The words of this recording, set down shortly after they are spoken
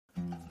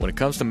When it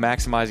comes to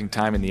maximizing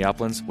time in the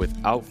uplands,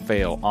 without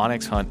fail,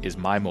 onX Hunt is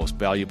my most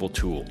valuable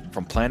tool.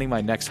 From planning my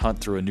next hunt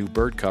through a new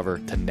bird cover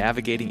to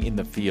navigating in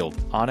the field,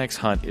 onX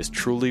Hunt is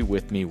truly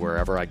with me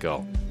wherever I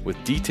go.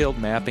 With detailed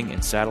mapping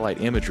and satellite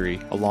imagery,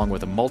 along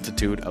with a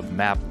multitude of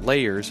map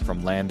layers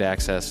from land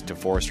access to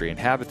forestry and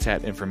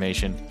habitat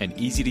information, and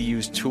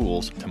easy-to-use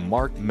tools to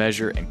mark,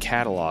 measure, and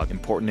catalog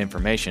important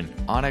information,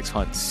 onX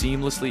Hunt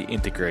seamlessly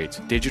integrates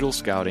digital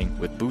scouting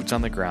with boots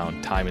on the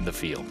ground time in the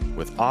field.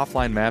 With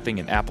offline mapping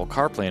and Apple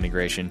CarPlay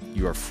integration,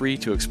 you are free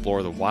to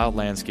explore the wild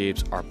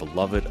landscapes our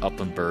beloved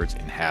upland birds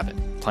inhabit.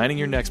 Planning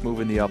your next move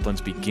in the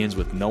uplands begins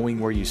with knowing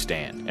where you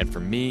stand, and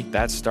for me,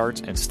 that starts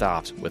and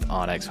stops with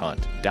onX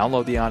Hunt.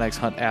 Download the onX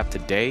Hunt app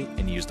today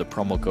and use the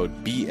promo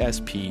code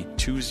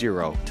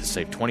BSP20 to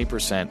save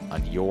 20%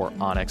 on your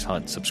onX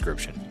Hunt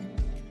subscription.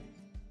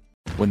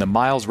 When the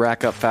miles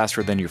rack up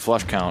faster than your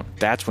flush count,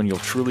 that's when you'll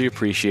truly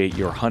appreciate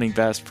your hunting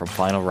vest from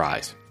Final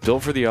Rise.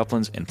 Built for the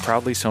uplands and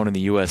proudly sewn in the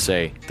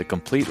USA, the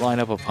complete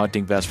lineup of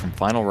hunting vests from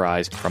Final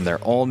Rise, from their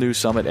all-new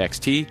Summit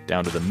XT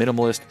down to the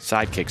minimalist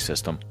Sidekick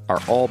system,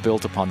 are all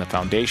built upon the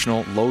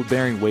foundational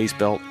load-bearing waist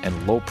belt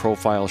and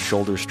low-profile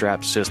shoulder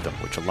strap system,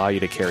 which allow you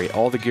to carry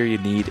all the gear you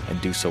need and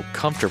do so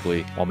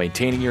comfortably while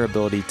maintaining your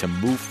ability to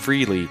move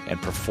freely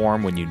and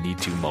perform when you need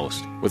to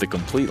most. With a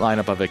complete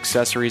lineup of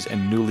accessories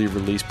and newly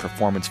released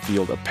performance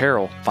field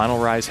apparel, Final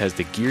Rise has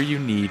the gear you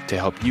need to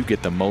help you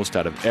get the most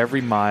out of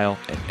every mile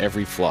and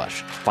every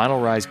flush.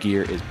 Final Rise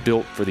gear is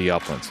built for the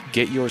uplands.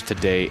 Get yours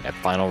today at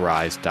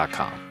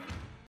finalrise.com.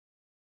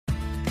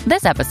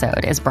 This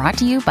episode is brought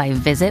to you by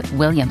Visit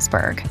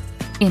Williamsburg.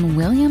 In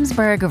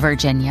Williamsburg,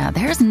 Virginia,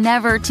 there's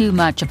never too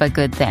much of a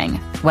good thing.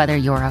 Whether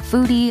you're a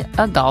foodie,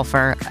 a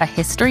golfer, a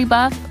history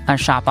buff, a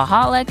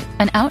shopaholic,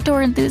 an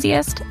outdoor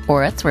enthusiast,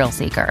 or a thrill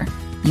seeker,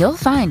 you'll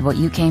find what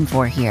you came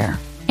for here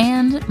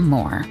and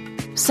more.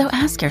 So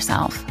ask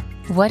yourself,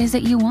 what is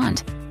it you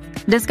want?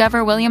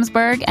 Discover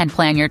Williamsburg and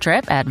plan your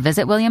trip at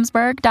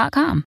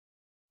visitwilliamsburg.com.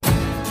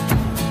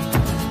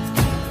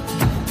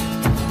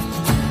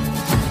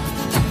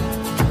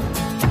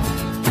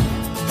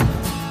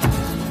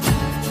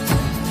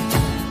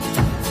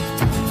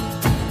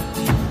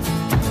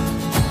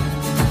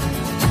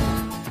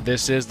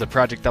 This is the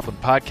Project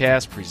Upland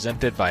podcast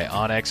presented by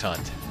onX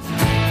Hunt.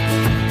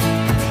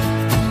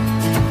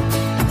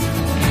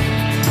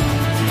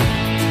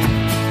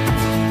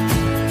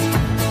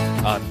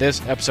 On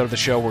this episode of the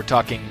show, we're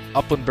talking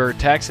upland bird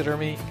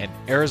taxidermy and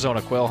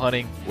Arizona quail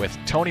hunting with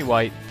Tony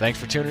White. Thanks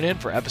for tuning in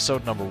for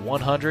episode number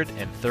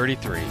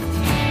 133.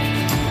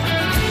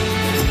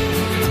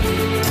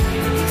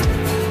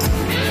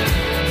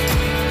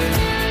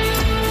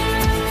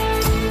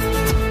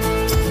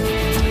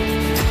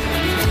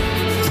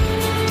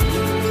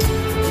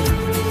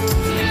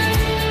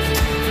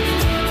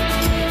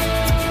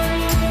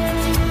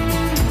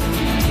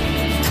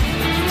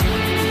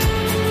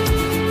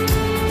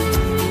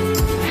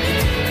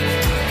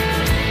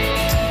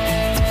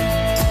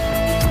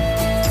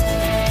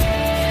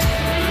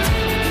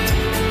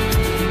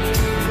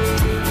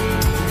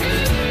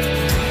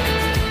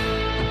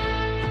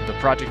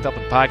 Project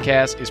Upland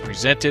podcast is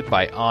presented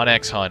by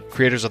onX Hunt,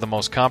 creators of the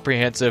most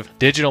comprehensive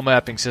digital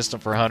mapping system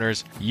for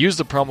hunters. Use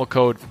the promo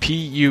code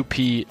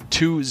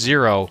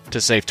PUP20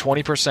 to save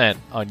 20%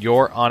 on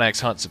your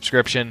onX Hunt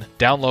subscription.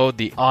 Download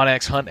the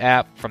onX Hunt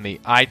app from the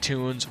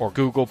iTunes or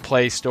Google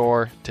Play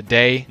Store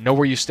today. Know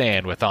where you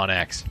stand with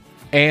onX.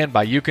 And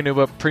by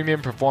Eukanuba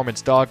Premium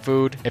Performance Dog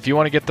Food. If you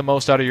want to get the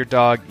most out of your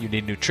dog, you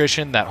need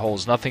nutrition that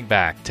holds nothing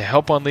back. To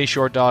help unleash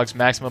your dog's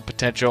maximum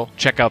potential,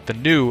 check out the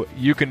new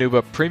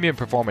Eukanuba Premium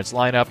Performance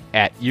lineup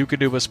at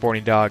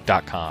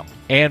eukanubasportingdog.com.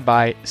 And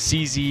by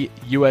CZ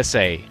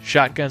USA,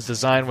 shotguns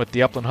designed with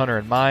the upland hunter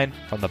in mind,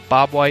 from the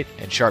Bob White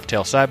and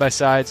Sharptail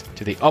side-by-sides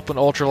to the Upland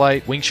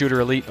Ultralight, Wing Shooter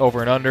Elite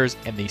over and unders,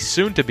 and the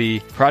soon-to-be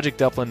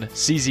Project Upland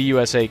CZ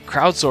USA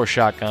crowdsource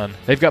shotgun.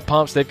 They've got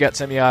pumps, they've got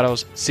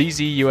semi-autos.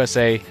 CZ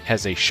USA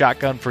has a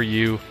shotgun for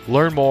you.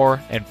 Learn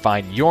more and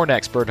find your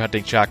next bird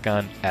hunting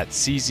shotgun at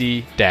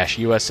cz-usa.com.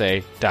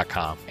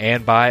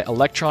 And by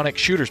Electronic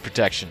Shooters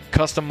Protection,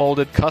 custom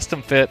molded,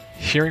 custom fit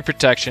hearing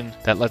protection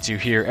that lets you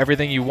hear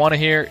everything you want to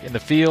hear in the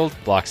field,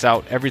 blocks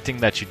out everything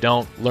that you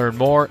don't. Learn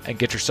more and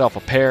get yourself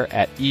a pair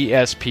at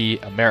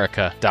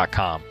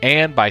espamerica.com.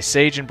 And by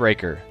Sage and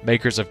Breaker,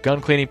 makers of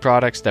gun cleaning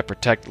products that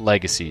protect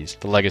legacies.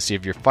 The legacy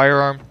of your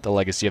firearm, the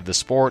legacy of the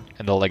sport,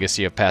 and the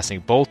legacy of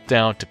passing both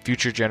down to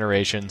future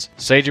generations.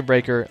 Sage and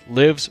Breaker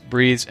lives,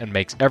 breathes, and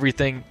makes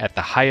everything at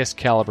the highest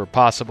caliber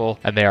possible,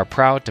 and they are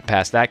proud to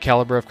pass that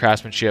caliber of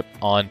craftsmanship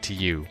on to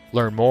you.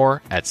 Learn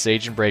more at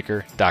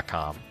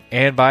sageandbreaker.com.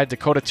 And by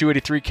Dakota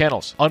 283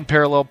 Kennels.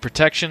 Unparalleled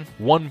protection,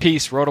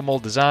 one-piece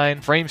rotomold design,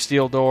 frame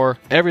steel door,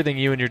 everything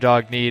you and your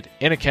dog need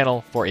in a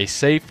kennel for a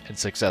safe and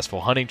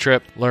successful hunting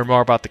trip. Learn more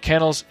about the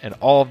kennels and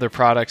all of their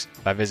products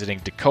by visiting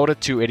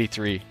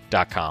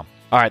Dakota283.com.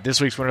 All right,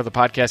 this week's winner of the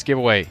podcast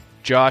giveaway,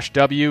 Josh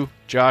W.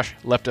 Josh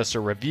left us a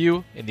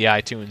review in the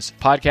iTunes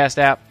podcast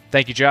app.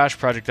 Thank you, Josh.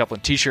 Project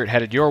Upland t-shirt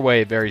headed your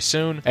way very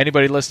soon.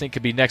 Anybody listening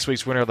could be next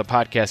week's winner of the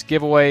podcast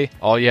giveaway.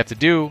 All you have to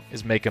do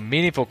is make a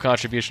meaningful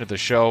contribution to the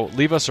show.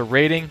 Leave us a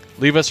rating,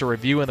 leave us a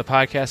review in the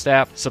podcast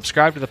app,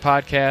 subscribe to the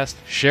podcast,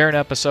 share an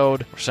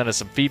episode, or send us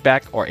some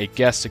feedback or a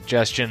guest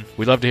suggestion.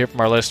 We'd love to hear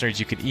from our listeners.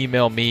 You can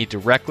email me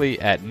directly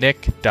at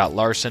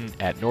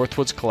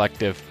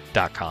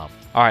nick.larson@northwoodscollective.com.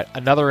 All right,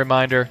 another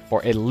reminder,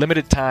 for a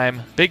limited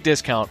time, big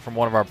discount from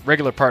one of our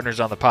regular partners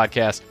on the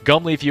podcast,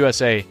 Gumleaf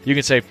USA. You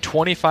can save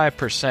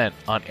 25%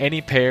 on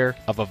any pair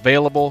of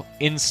available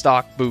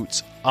in-stock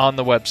boots on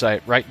the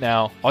website right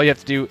now. All you have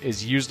to do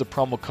is use the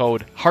promo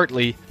code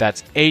Hartley,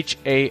 that's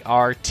HARTLEY,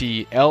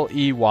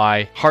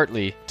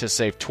 Hartley, to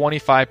save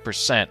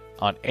 25%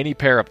 on any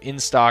pair of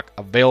in-stock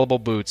available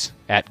boots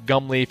at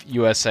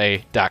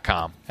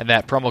gumleafusa.com. And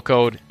that promo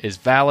code is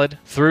valid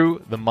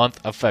through the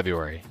month of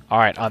February. All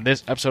right, on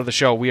this episode of the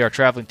show, we are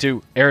traveling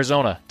to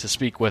Arizona to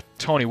speak with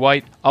Tony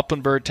White,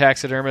 upland bird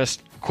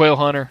taxidermist, quail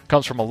hunter,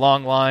 comes from a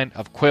long line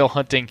of quail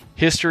hunting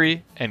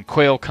history and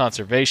quail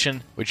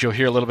conservation, which you'll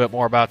hear a little bit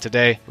more about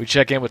today. We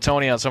check in with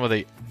Tony on some of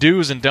the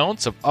do's and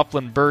don'ts of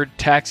upland bird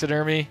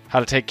taxidermy, how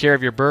to take care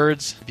of your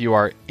birds if you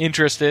are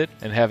interested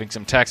in having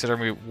some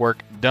taxidermy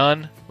work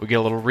done. We get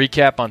a little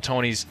recap on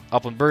Tony's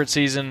upland bird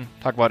season,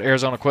 talk about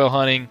Arizona quail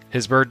hunting,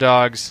 his bird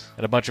dogs,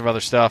 and a bunch of other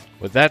stuff.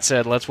 With that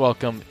said, let's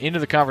welcome into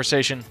the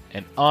conversation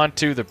and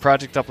onto the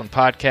Project Upland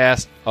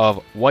podcast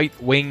of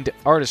white-winged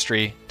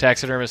artistry,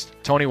 taxidermist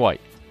Tony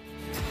White.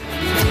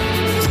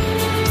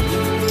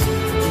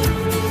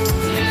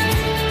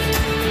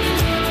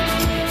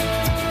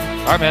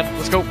 All right, man,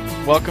 let's go.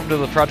 Welcome to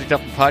the Project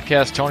Upland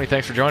podcast. Tony,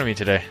 thanks for joining me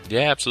today.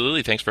 Yeah,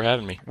 absolutely. Thanks for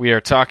having me. We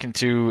are talking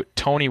to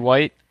Tony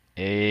White,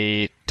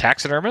 a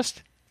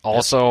taxidermist,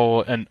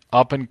 also an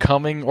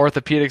up-and-coming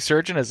orthopedic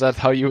surgeon. Is that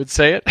how you would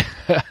say it?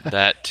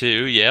 That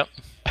too, yep.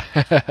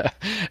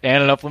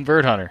 And an upland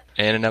bird hunter.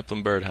 And an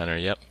upland bird hunter,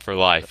 yep, for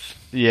life.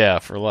 Yeah,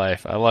 for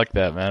life. I like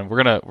that, man.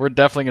 We're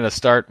definitely gonna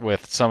start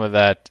with some of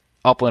that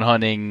upland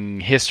hunting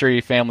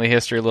history, family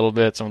history a little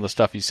bit, some of the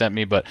stuff you sent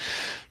me. But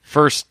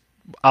first,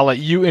 I'll let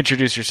you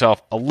introduce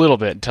yourself a little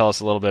bit and tell us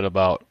a little bit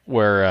about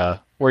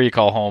where you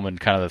call home and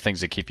kind of the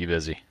things that keep you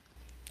busy.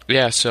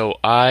 Yeah, so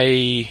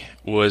I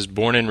was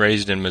born and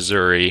raised in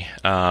Missouri.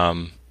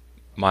 My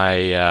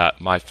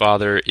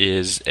father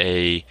is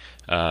a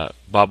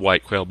Bob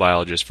White quail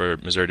biologist for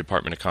Missouri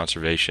Department of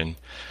Conservation.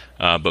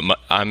 But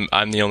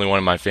I'm the only one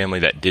in my family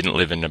that didn't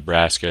live in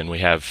Nebraska, and we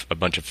have a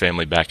bunch of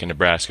family back in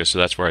Nebraska, so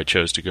that's where I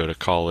chose to go to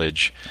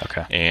college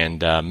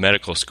and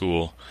medical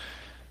school.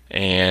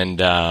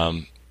 And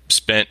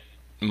spent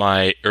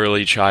my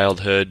early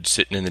childhood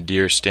sitting in the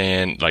deer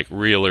stand, like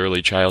real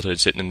early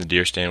childhood sitting in the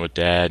deer stand with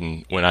Dad,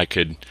 and when I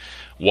could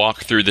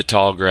walk through the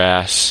tall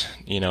grass,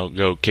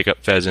 go kick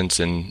up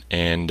pheasants and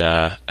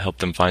help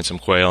them find some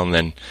quail, and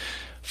then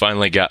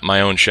finally got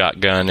my own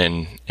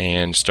shotgun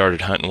and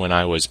started hunting when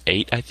I was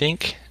 8, I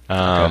think.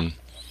 And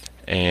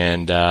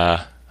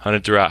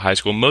hunted throughout high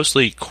school,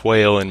 mostly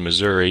quail in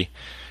Missouri.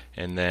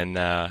 And then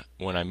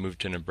when I moved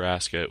to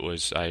Nebraska,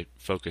 I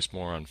focused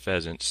more on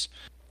pheasants.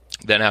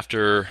 Then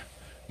after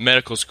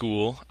medical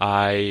school,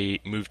 I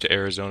moved to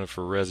Arizona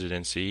for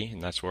residency, and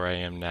that's where I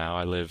am now.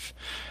 I live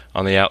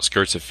on the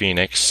outskirts of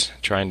Phoenix,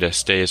 trying to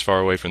stay as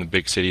far away from the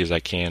big city as I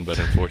can, but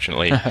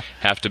unfortunately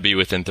have to be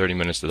within 30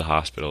 minutes of the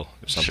hospital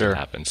if something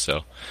happens.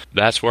 So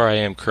that's where I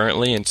am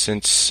currently, and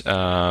since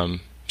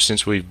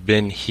we've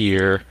been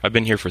here, I've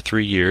been here for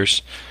 3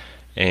 years,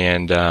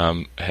 and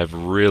have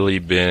really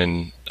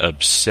been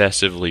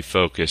obsessively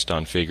focused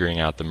on figuring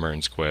out the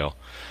Mearns quail.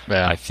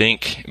 Yeah. I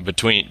think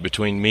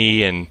between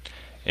me and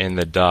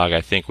the dog, I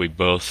think we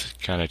both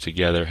kind of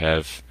together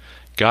have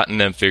gotten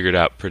them figured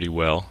out pretty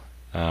well.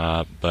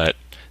 But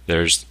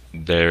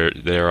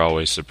they're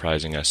always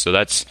surprising us. So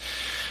that's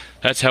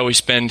how we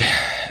spend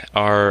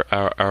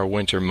our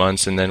winter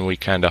months, and then we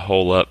kind of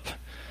hole up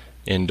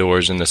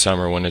indoors in the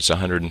summer when it's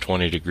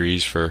 120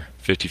 degrees for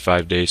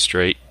 55 days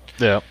straight.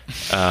 Yeah.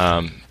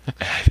 I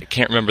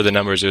can't remember the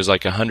numbers. It was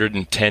like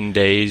 110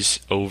 days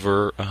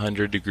over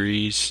 100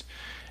 degrees.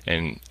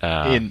 And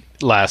in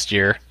last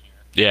year,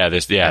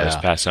 this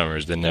past summer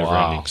is the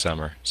never-ending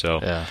summer.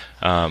 So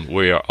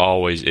we are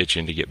always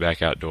itching to get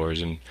back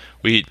outdoors, and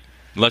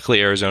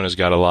luckily Arizona's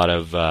got a lot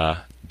of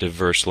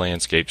diverse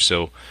landscapes.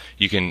 So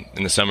in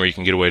the summer you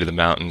can get away to the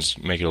mountains,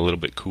 make it a little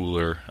bit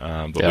cooler.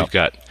 But we've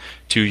got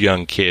 2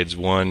 young kids,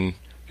 one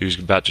who's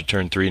about to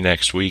turn 3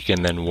 next week,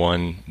 and then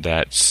one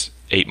that's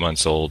 8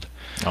 months old.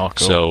 Oh,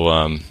 cool.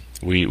 So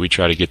we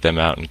try to get them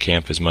out and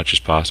camp as much as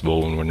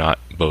possible when we're not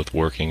both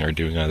working or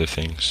doing other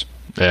things.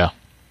 Yeah.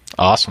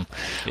 Awesome.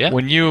 Yeah.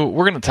 We're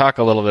going to talk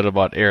a little bit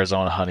about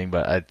Arizona hunting,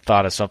 but I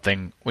thought of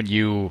something. When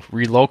you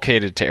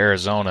relocated to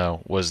Arizona,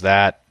 was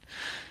that,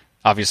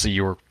 obviously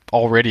you were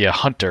already a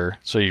hunter,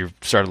 so you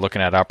started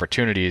looking at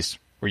opportunities.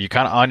 Were you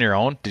kind of on your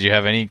own? Did you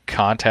have any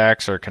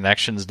contacts or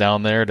connections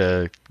down there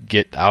to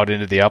get out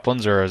into the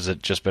uplands, or has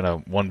it just been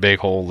one big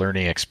whole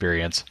learning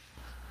experience?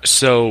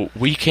 So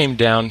we came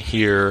down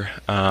here,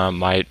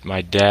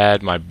 my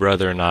dad, my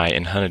brother, and I,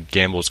 and hunted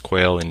Gambel's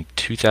quail in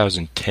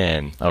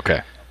 2010. Okay.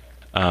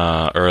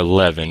 or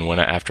 11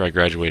 after I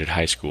graduated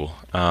high school.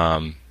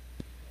 And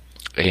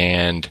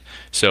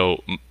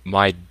so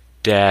my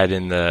dad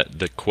in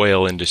the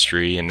quail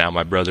industry, and now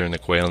my brother in the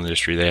quail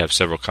industry, they have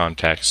several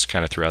contacts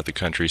kind of throughout the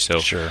country. So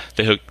Sure.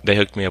 they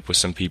hooked me up with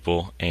some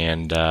people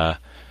and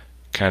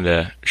kind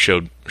of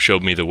showed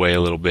me the way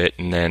a little bit,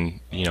 and then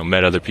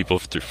met other people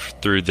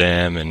through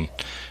them,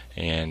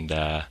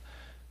 and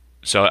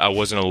so I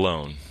wasn't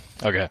alone.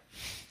 Okay,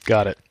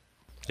 got it.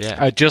 Yeah.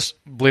 I just,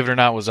 believe it or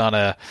not, was on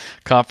a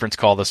conference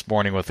call this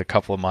morning with a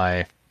couple of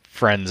my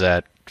friends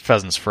at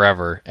Pheasants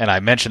Forever, and I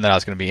mentioned that I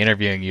was going to be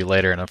interviewing you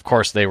later, and of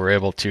course they were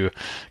able to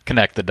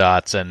connect the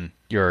dots, and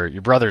your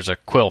brother's a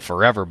Quail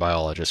Forever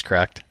biologist,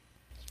 correct?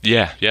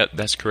 Yeah,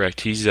 that's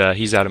correct. He's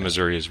out of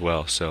Missouri as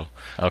well, so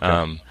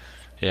okay.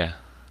 Yeah.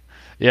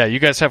 Yeah, you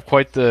guys have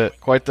quite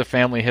the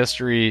family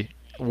history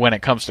when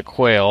it comes to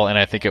quail, and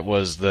I think it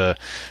was the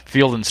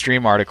Field and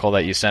Stream article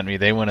that you sent me.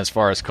 They went as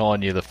far as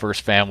calling you the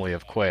first family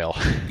of quail.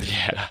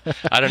 Yeah,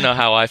 I don't know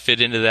how I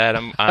fit into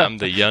that. I'm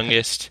the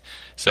youngest,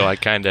 so I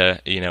kind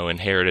of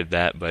inherited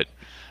that. But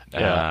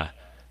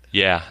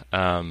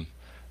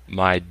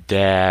my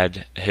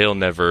dad, he'll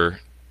never.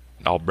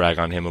 I'll brag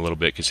on him a little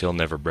bit because he'll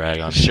never brag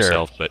on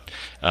himself. But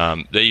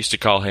they used to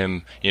call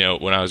him,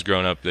 when I was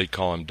growing up, they'd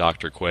call him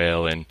Dr.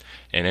 Quail, and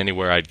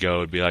anywhere I'd go,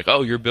 it'd be like,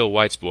 "Oh, you're Bill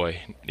White's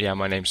boy." "Yeah,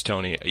 my name's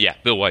Tony." "Yeah,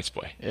 Bill White's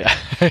boy."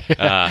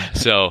 Yeah.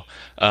 So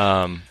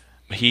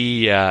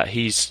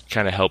he's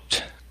kind of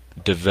helped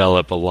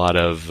develop a lot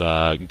of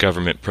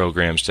government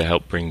programs to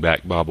help bring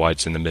back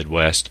bobwhites in the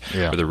Midwest,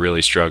 where they're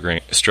really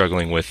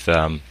struggling with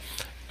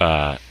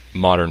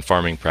modern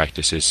farming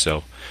practices.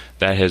 So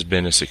that has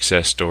been a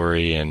success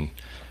story, and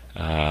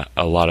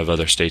a lot of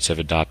other states have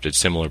adopted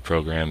similar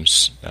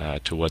programs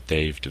to what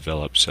they've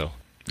developed. So,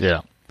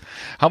 yeah.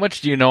 How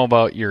much do you know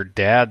about your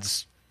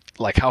dad's,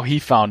 like how he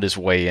found his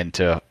way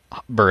into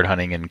bird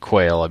hunting and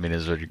quail? I mean,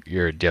 do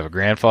you have a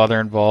grandfather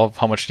involved?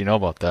 How much do you know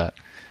about that?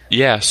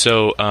 Yeah,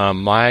 so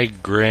my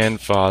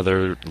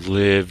grandfather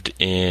lived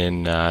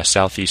in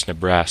southeast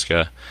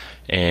Nebraska,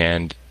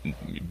 and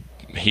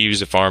he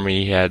was a farmer.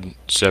 He had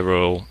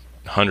several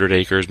hundred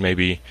acres,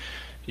 maybe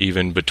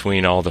even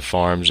between all the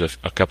farms,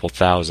 a couple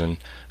thousand.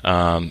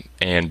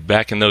 And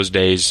back in those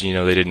days,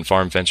 they didn't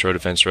farm fence row to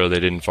fence row. They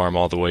didn't farm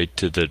all the way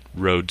to the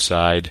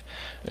roadside.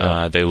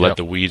 They let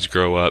the weeds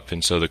grow up,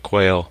 and so the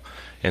quail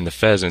and the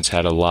pheasants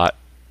had a lot.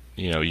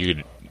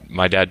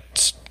 My dad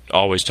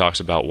always talks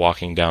about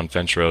walking down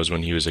fence rows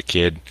when he was a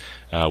kid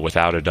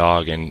without a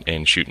dog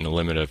and shooting a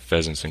limit of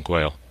pheasants and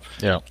quail.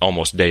 Yeah,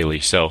 almost daily.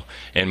 So,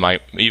 and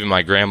even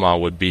my grandma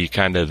would be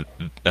kind of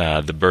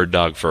the bird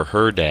dog for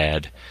her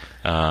dad,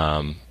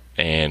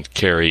 and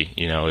carry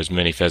as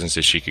many pheasants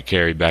as she could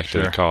carry back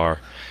to the car.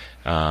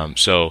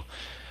 So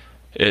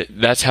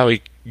that's how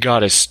he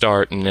got his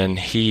start, and then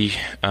he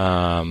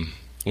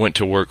went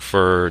to work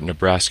for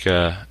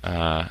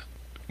Nebraska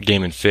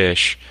Game and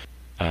Fish.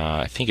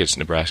 I think it's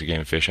Nebraska Game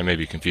and Fish. I may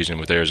be confusing it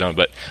with Arizona,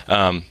 but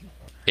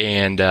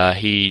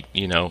he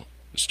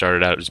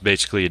started out as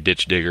basically a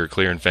ditch digger,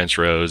 clearing fence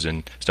rows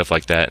and stuff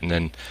like that, and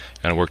then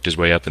kind of worked his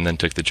way up, and then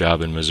took the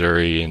job in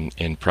Missouri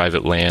in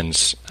private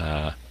lands,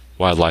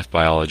 wildlife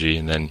biology,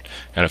 and then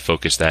kind of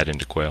focused that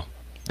into quail.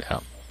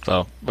 Yeah.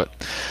 So, but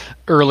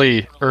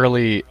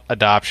early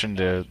adoption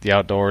to the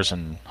outdoors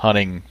and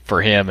hunting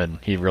for him, and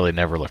he really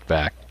never looked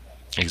back.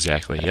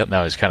 Exactly. Yep.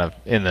 Now he's kind of,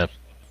 in the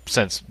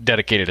sense,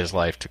 dedicated his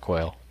life to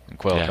quail and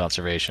quail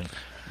conservation.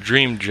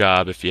 Dream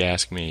job, if you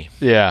ask me.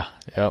 Yeah.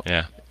 Yep.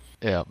 Yeah.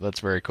 Yeah, that's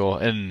very cool.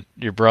 And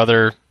your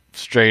brother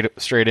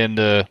straight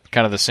into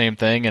kind of the same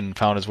thing and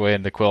found his way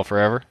into Quail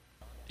Forever?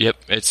 Yep,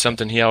 it's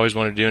something he always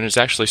wanted to do, and it's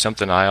actually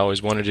something I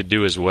always wanted to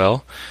do as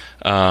well.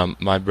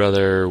 My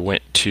brother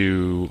went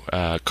to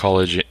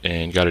college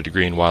and got a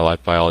degree in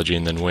wildlife biology,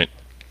 and then went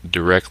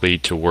directly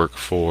to work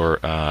for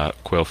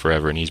Quail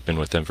Forever, and he's been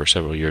with them for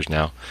several years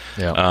now.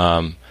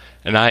 Yeah.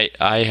 And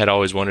I had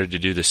always wanted to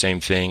do the same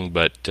thing,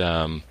 but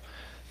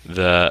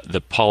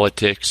the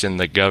politics and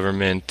the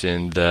government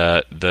and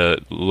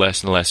the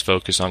less and less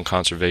focus on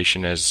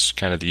conservation as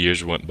kind of the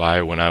years went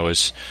by, when I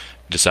was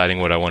deciding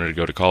what I wanted to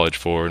go to college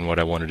for and what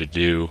I wanted to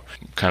do,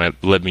 kind of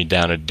led me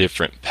down a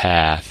different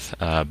path,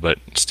 but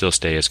still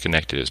stay as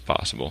connected as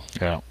possible.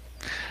 Yeah.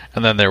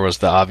 And then there was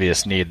the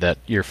obvious need that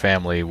your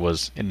family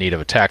was in need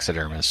of a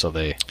taxidermist, so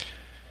they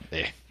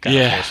kind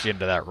of forced you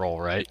into that role,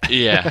 right?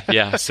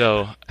 Yeah.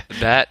 So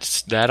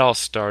that all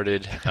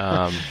started.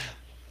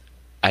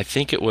 I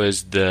think it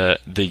was the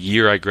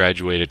year I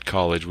graduated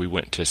college. We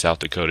went to South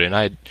Dakota, and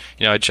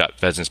I'd shot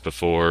pheasants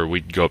before.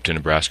 We'd go up to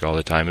Nebraska all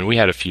the time, and we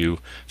had a few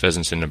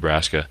pheasants in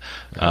Nebraska.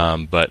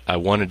 But I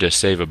wanted to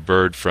save a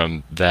bird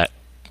from that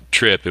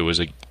trip. It was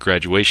a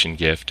graduation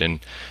gift, and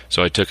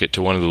so I took it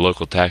to one of the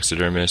local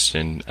taxidermists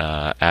and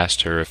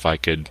asked her if I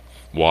could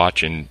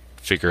watch and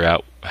figure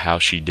out how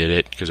she did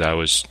it, because I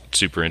was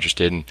super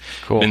interested. And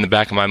cool. In the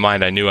back of my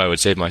mind, I knew I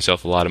would save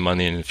myself a lot of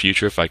money in the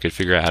future if I could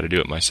figure out how to do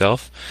it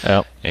myself.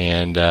 Yep.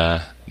 And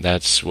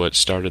that's what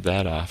started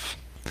that off.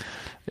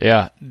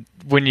 Yeah.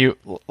 When you,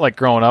 like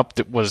growing up,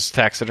 was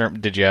taxidermy,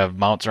 did you have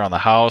mounts around the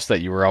house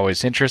that you were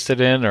always interested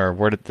in, or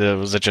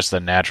was it just a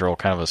natural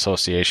kind of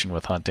association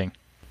with hunting?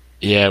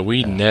 Yeah,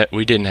 we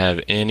didn't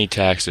have any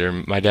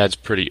taxidermy. My dad's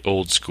pretty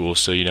old school,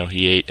 so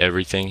he ate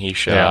everything he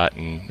shot,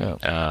 and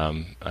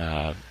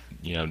there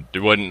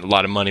wasn't a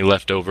lot of money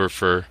left over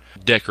for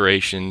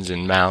decorations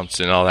and mounts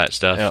and all that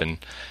stuff. Yep.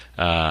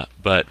 And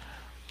but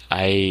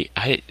I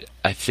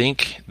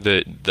think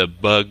the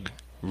bug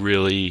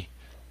really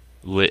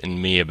lit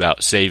in me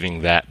about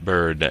saving that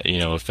bird,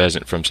 a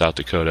pheasant from South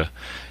Dakota,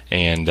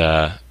 and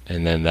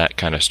then that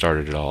kind of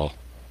started it all.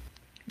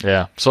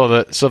 Yeah. So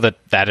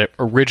that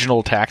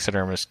original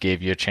taxidermist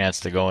gave you a chance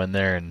to go in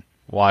there and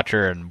watch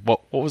her, and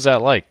what was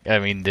that like? I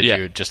mean, did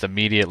you just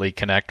immediately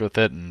connect with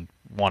it and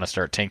want to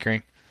start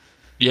tinkering?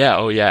 Yeah.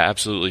 Oh, yeah.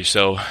 Absolutely.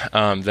 So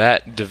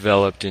that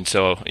developed, and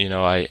so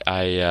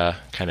I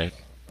kind of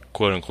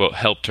quote unquote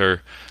helped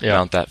her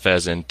mount that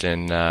pheasant,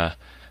 and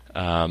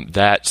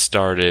that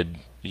started.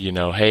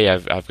 Hey,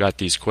 I've got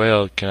these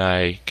quail. Can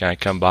I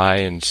come by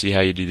and see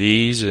how you do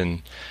these?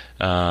 And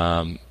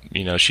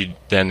she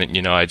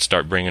then I'd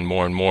start bringing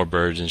more and more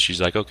birds, and she's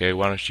like, okay,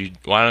 why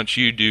don't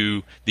you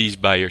do these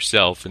by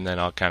yourself, and then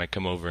I'll kind of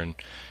come over and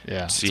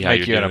see how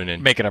you're doing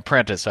and make an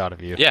apprentice out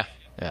of you. Yeah.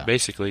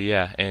 Basically,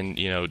 yeah. And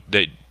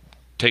that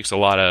takes a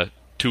lot of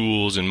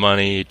tools and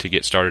money to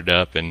get started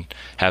up and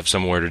have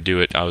somewhere to do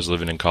it. I was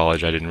living in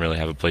college. I didn't really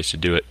have a place to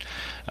do it.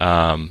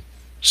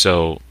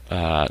 So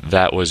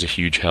that was a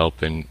huge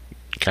help and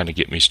kind of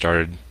get me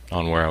started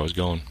on where I was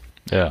going.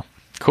 Yeah.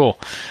 Cool.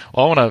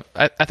 Well,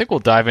 I think we'll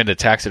dive into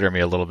taxidermy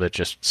a little bit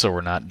just so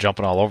we're not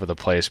jumping all over the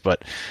place.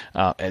 But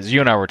as you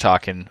and I were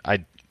talking,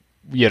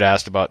 you had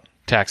asked about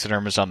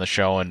taxidermists on the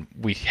show, and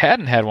we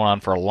hadn't had one on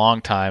for a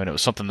long time, and it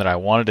was something that I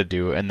wanted to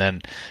do. And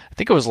then I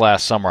think it was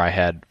last summer I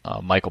had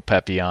Michael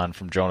Pepe on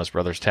from Jonas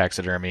Brothers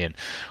Taxidermy, and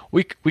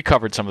we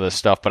covered some of this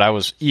stuff, but I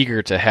was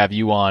eager to have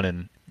you on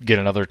and get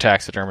another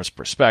taxidermist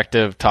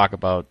perspective, talk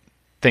about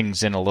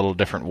things in a little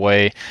different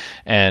way,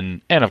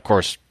 and of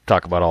course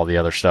talk about all the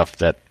other stuff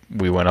that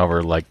we went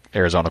over, like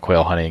Arizona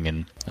quail hunting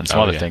and some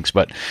other things.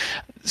 But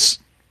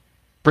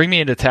bring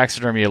me into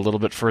taxidermy a little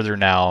bit further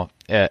now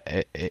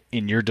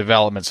in your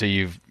development. So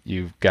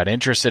you've got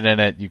interested in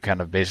it. You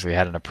kind of basically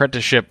had an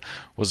apprenticeship.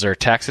 Was there a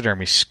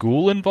taxidermy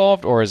school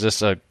involved, or is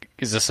this a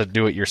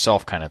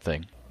do-it-yourself kind of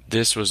thing?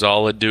 This was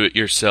all a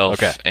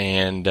do-it-yourself. Okay.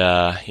 And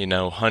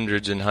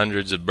hundreds and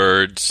hundreds of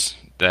birds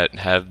that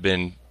have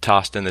been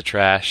tossed in the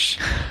trash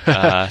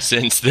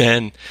since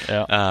then.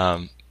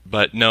 Yeah.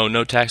 But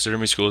no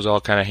taxidermy school. Is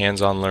all kind of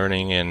hands-on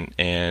learning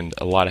and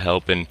a lot of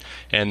help. And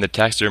the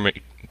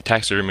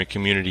taxidermy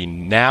community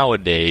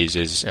nowadays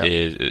is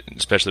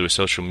especially with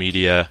social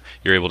media,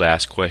 you're able to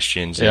ask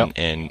questions,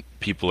 and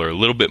people are a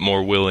little bit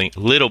more willing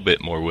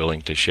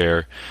to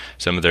share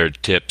some of their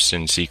tips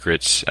and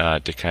secrets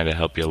to kind of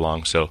help you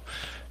along. So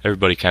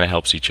everybody kind of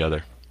helps each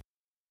other.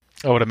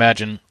 I would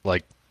imagine,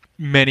 like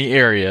many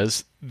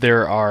areas,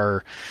 there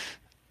are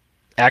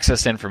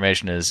access to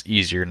information is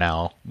easier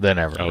now than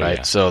ever, right?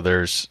 Yeah. So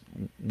there's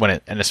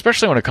and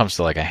especially when it comes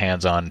to like a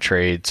hands-on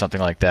trade,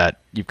 something like that,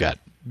 you've got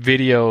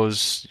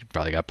videos, you've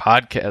probably got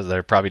podcasts. There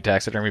are probably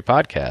taxidermy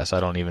podcasts. I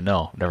don't even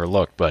know. I've never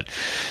looked, but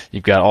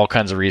you've got all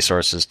kinds of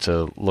resources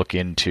to look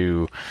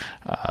into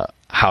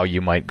how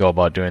you might go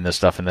about doing this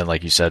stuff. And then,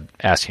 like you said,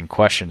 asking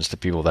questions to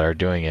people that are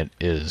doing it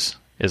is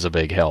a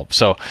big help.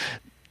 So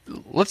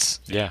let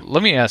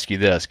me ask you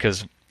this,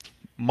 because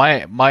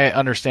my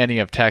understanding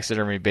of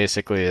taxidermy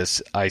basically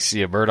is I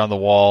see a bird on the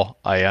wall.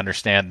 I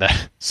understand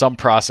that some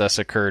process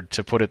occurred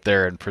to put it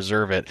there and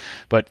preserve it,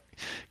 but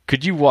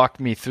could you walk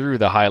me through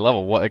the high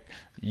level? What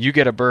you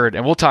get a bird,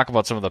 and we'll talk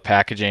about some of the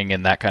packaging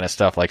and that kind of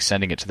stuff, like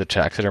sending it to the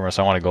taxidermist.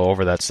 I want to go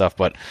over that stuff,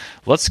 but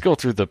let's go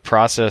through the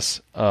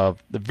process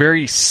of the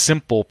very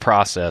simple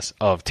process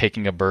of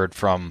taking a bird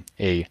from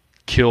a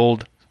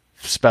killed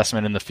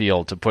specimen in the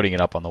field to putting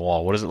it up on the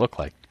wall. What does it look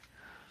like?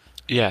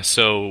 Yeah,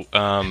 so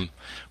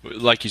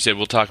like you said,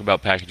 we'll talk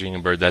about packaging a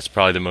bird. That's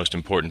probably the most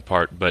important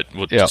part, but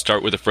we'll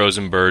start with a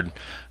frozen bird.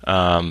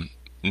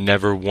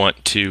 Never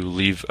want to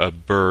leave a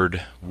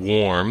bird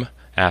warm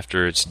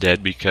after it's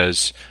dead,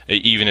 because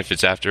even if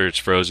it's after it's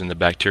frozen, the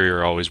bacteria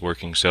are always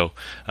working. So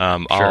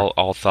sure.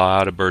 I'll thaw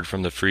out a bird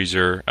from the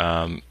freezer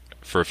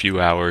for a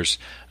few hours,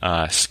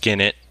 skin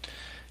it,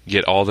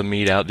 get all the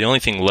meat out. The only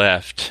thing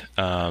left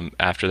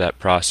after that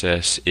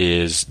process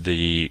is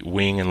the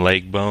wing and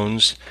leg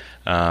bones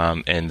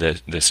and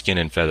the skin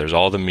and feathers.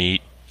 All the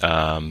meat,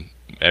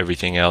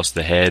 everything else,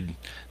 the head,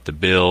 the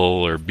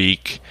bill or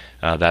beak,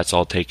 that's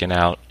all taken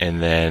out,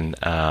 and then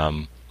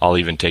I'll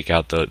even take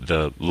out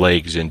the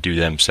legs and do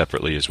them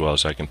separately as well,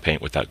 so I can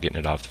paint without getting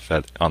it off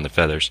on the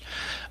feathers,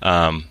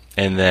 and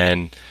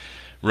then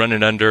run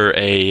it under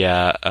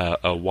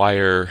a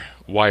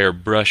wire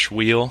brush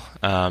wheel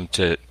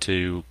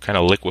to kind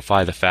of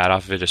liquefy the fat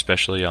off of it,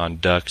 especially on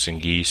ducks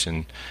and geese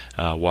and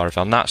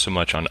waterfowl. Not so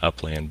much on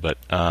upland, but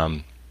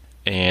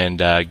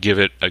and give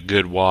it a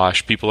good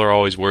wash. People are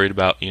always worried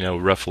about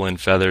ruffling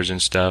feathers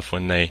and stuff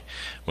when they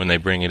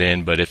bring it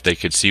in, but if they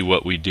could see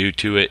what we do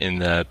to it in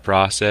the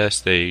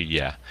process,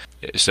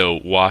 so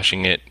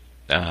washing it,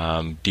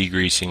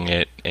 degreasing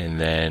it,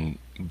 and then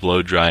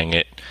blow drying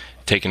it,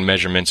 taking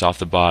measurements off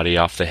the body,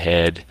 off the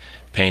head,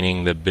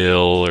 painting the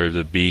bill or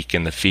the beak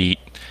and the feet,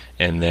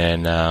 and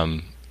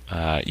then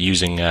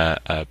using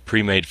a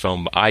pre-made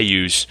foam.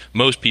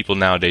 Most people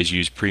nowadays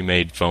use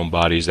pre-made foam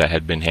bodies that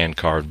had been hand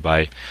carved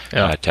by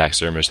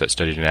taxidermists that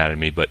studied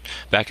anatomy. But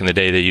back in the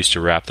day, they used to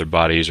wrap their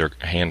bodies or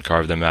hand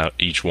carve them out,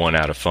 each one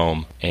out of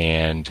foam,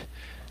 and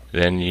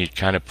then you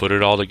kind of put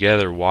it all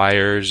together,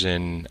 wires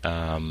and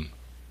a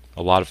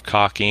lot of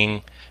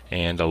caulking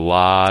and a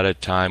lot of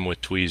time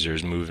with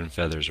tweezers moving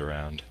feathers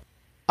around.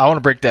 I want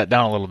to break that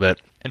down a little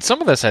bit, and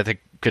some of this I think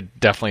could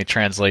definitely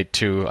translate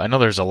to. I know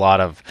there's a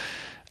lot of,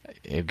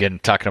 again,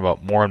 talking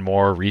about more and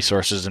more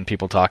resources and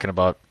people talking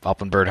about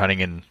upland bird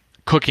hunting and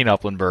cooking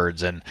upland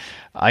birds. And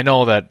I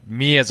know that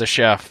me as a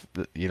chef,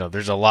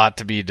 there's a lot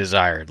to be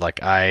desired.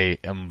 Like, I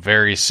am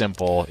very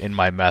simple in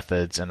my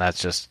methods, and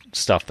that's just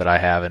stuff that I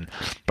have.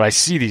 But I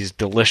see these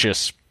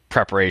delicious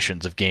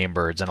preparations of game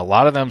birds, and a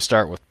lot of them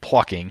start with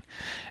plucking.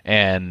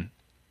 And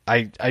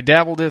I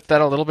dabbled with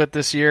that a little bit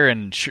this year,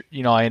 and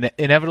I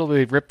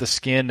inevitably ripped the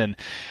skin. And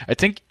I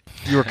think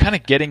you were kind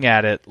of getting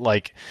at it,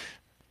 like,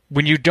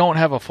 when you don't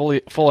have a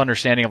full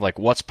understanding of like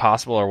what's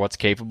possible or what's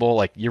capable,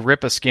 like you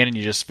rip a skin and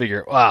you just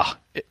figure,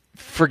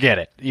 forget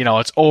it.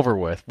 It's over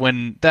with.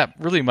 When that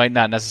really might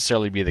not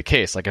necessarily be the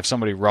case. Like if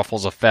somebody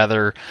ruffles a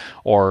feather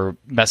or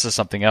messes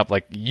something up,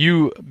 like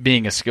you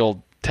being a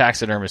skilled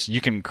taxidermist, you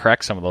can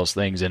correct some of those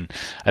things. And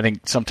I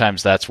think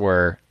sometimes that's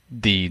where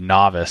the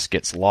novice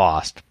gets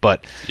lost.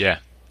 But yeah,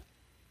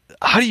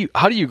 how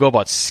do you go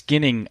about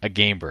skinning a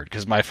game bird?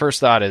 Because my first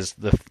thought is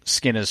the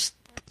skin is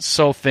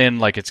so thin,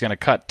 like it's going to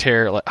cut,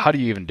 tear. Like, how do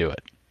you even do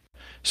it?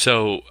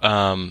 So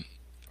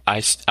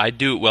I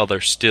do it while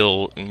they're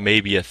still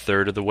maybe a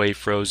third of the way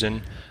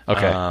frozen.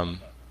 Okay.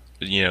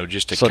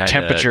 Just to so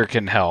temperature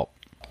can help.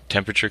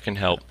 Temperature can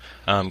help.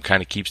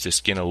 Kind of keeps the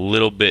skin a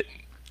little bit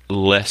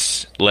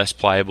less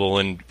pliable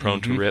and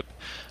prone to rip.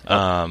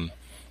 On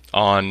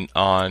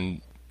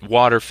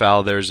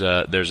waterfowl, there's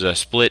a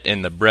split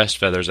in the breast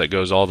feathers that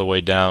goes all the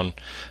way down,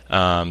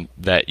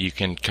 that you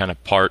can kind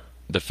of part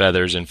the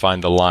feathers and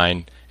find the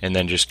line, and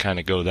then just kind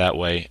of go that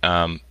way.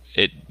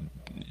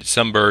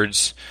 Some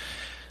birds,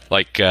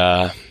 like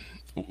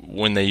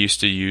when they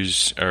used to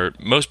use, or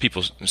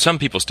some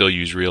people still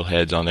use real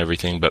heads on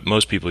everything, but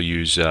most people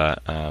use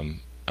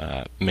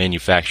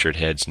manufactured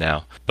heads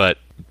now. But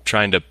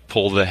trying to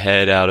pull the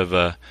head out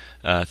of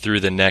through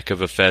the neck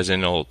of a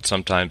pheasant,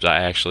 sometimes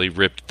I actually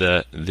ripped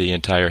the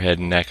entire head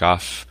and neck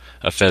off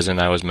a pheasant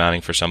I was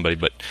mounting for somebody.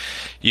 But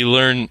you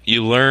learn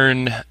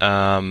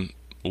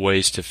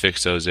ways to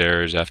fix those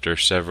errors after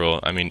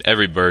several. I mean,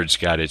 every bird's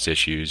got its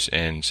issues,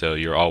 and so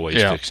you're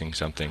always fixing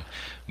something.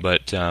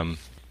 But I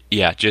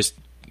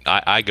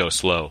go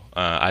slow.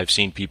 I've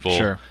seen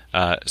people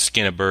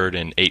skin a bird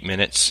in 8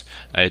 minutes.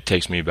 It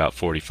takes me about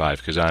 45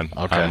 because I'm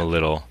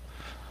a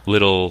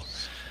little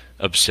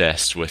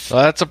obsessed with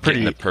that's a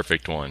pretty getting the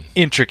perfect one.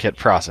 Intricate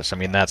process. I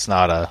mean, that's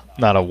not a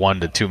 1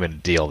 to 2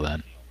 minute deal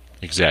then.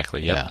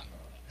 Exactly. Yep. Yeah.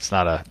 It's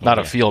not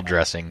a field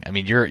dressing. I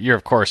mean, you're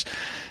of course,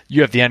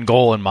 you have the end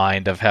goal in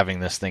mind of having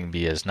this thing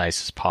be as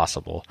nice as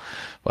possible.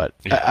 But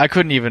I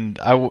couldn't even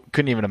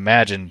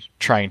imagine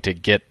trying to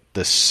get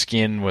the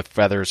skin with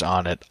feathers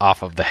on it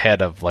off of the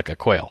head of like a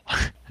quail.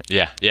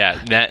 Yeah.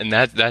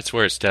 That's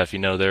where it's tough.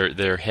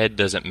 Their head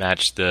doesn't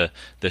match the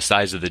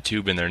size of the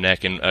tube in their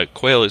neck. And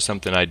quail is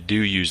something I do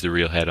use the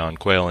real head on.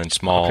 Quail and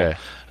small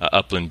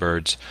upland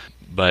birds,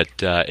 but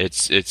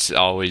it's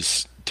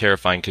always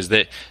terrifying because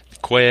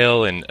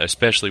quail and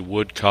especially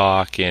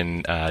woodcock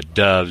and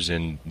doves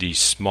and these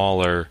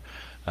smaller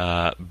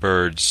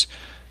birds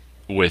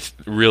with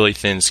really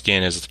thin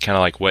skin is kind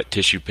of like wet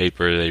tissue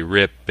paper. They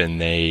rip and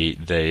they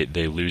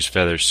lose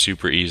feathers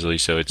super easily.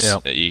 So it's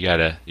you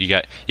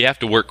have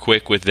to work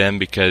quick with them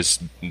because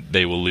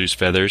they will lose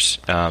feathers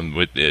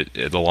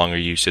the longer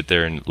you sit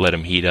there and let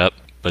them heat up.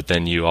 But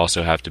then you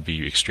also have to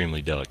be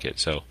extremely delicate.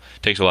 So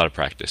it takes a lot of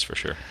practice for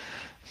sure.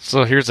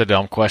 So here's a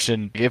dumb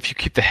question: if you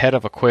keep the head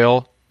of a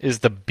quail, is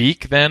the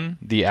beak then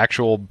the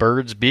actual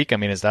bird's beak? I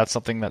mean, is that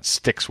something that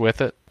sticks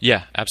with it?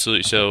 Yeah,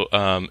 absolutely. So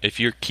so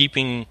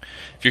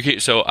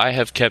I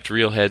have kept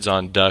real heads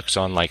on ducks,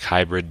 on like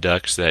hybrid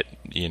ducks that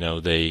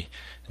they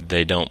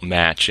don't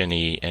match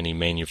any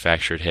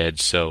manufactured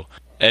heads. So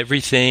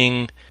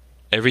everything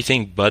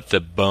but the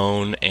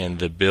bone and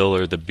the bill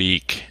or the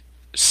beak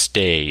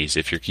stays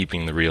if you're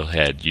keeping the real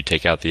head. You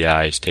take out the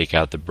eyes, take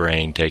out the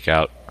brain, take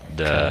out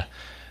the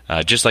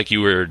just like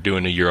you were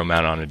doing a Euro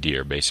mount on a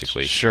deer,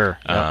 basically. Sure.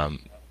 Yep.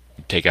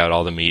 Take out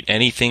all the meat,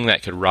 anything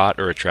that could rot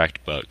or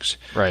attract bugs,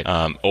 right?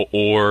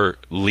 Or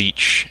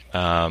leach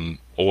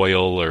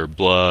oil or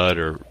blood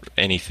or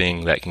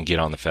anything that can get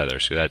on the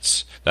feathers. So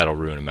that'll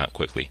ruin them out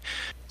quickly.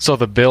 So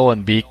the bill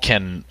and beak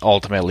can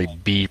ultimately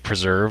be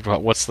preserved.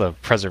 What's the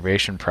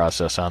preservation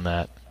process on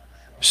that?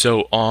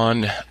 So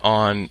on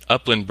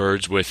upland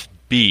birds with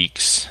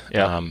beaks,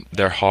 Yeah.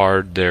 they're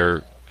hard.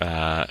 They're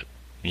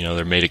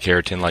they're made of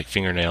keratin like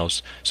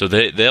fingernails, so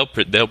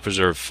they'll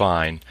preserve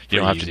fine. You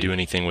don't have Pretty to easy. do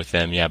anything with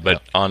them. Yeah,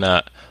 but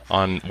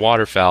on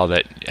waterfowl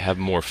that have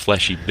more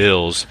fleshy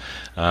bills,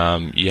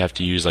 you have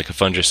to use like a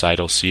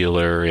fungicidal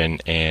sealer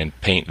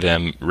and paint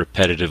them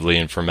repetitively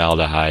in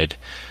formaldehyde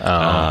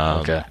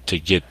Okay. to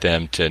get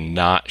them to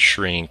not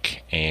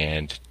shrink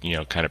and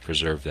kind of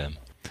preserve them.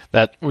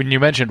 That when you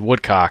mentioned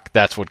woodcock,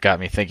 that's what got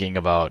me thinking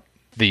about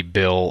the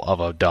bill of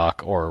a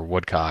duck or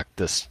woodcock.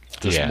 This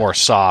Yeah. more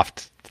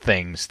soft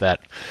things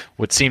that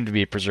would seem to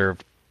be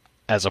preserved,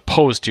 as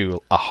opposed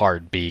to a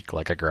hard beak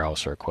like a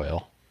grouse or a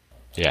quail.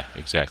 Yeah,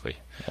 exactly.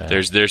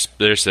 There's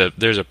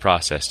a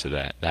process to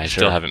that I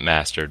Sure. still haven't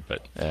mastered,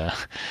 but Yeah.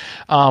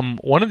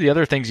 One of the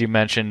other things you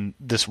mentioned,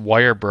 this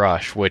wire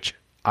brush, which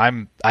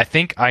I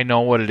think I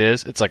know what it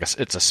is. It's like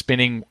it's a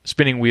spinning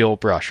wheel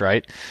brush,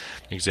 right?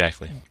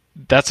 exactly.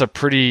 That's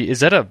is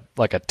that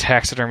like a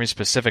taxidermy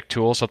specific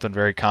tool? Something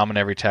very common.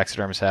 Every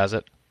taxidermist has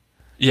it.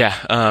 Yeah,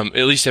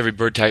 at least every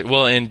bird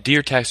and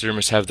deer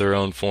taxidermists have their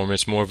own form.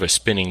 It's more of a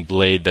spinning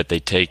blade that they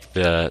take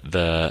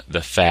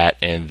the fat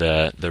and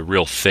the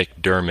real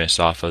thick dermis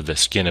off of the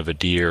skin of a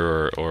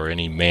deer or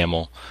any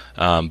mammal.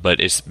 But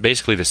it's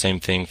basically the same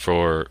thing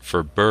for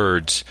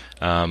birds.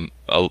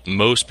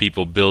 Most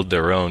people build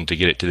their own to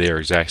get it to their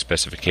exact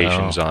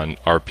specifications on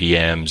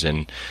RPMs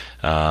and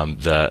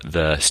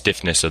the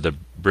stiffness of the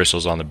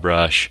bristles on the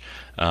brush.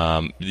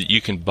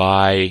 You can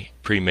buy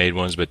pre-made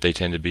ones, but they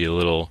tend to be a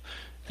little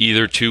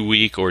either too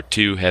weak or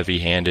too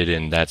heavy-handed,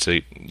 and that's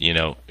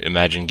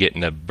imagine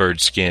getting a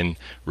bird skin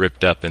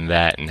ripped up in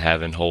that and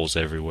having holes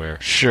everywhere.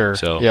 Sure.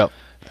 So, yep.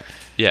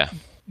 Yeah.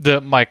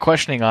 My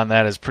questioning on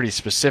that is pretty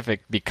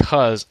specific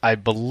because I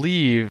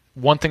believe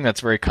one thing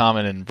that's very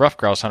common in rough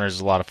grouse hunters is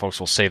a lot of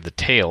folks will save the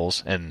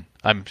tails, and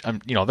I'm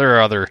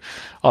there are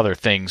other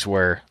things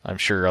where I'm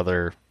sure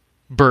other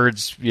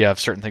birds you have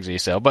certain things that you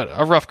sell, but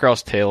a rough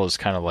grouse tail is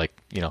kind of like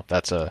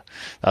that's a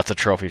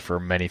trophy for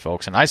many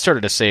folks. And I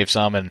started to save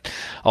some, and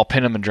I'll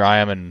pin them and dry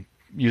them and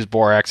use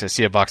borax. I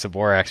see a box of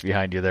borax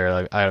behind you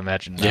there. I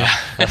imagine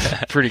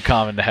that's pretty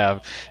common to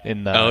have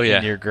in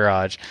your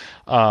garage.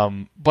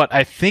 But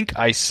I think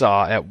I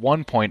saw at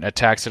one point a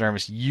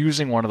taxidermist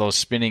using one of those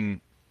spinning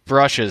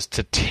brushes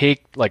to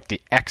take like the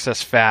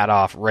excess fat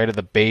off right at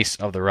the base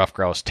of the rough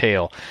grouse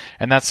tail,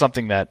 and that's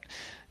something that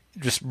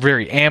just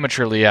very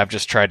amateurly I've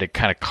just tried to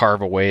kind of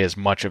carve away as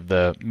much of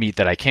the meat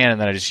that I can, and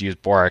then I just use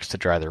borax to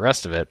dry the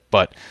rest of it.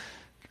 But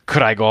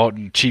could I go out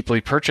and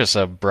cheaply purchase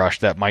a brush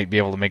that might be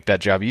able to make that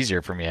job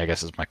easier for me, I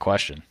guess is my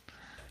question.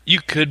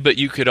 You could, but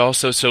you could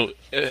also,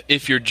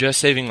 if you're just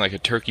saving like a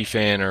turkey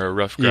fan or a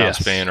rough grouse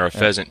fan or a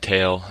pheasant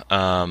tail,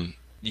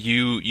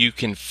 you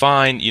can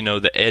find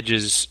the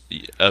edges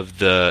of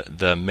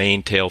the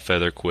main tail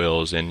feather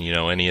quills and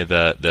any of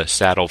the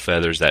saddle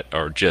feathers that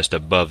are just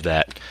above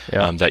that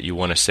that you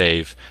want to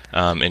save,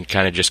 and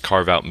kind of just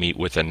carve out meat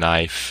with a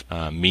knife.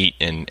 Meat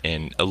and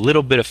a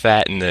little bit of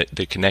fat in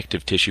the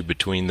connective tissue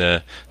between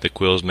the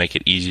quills make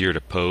it easier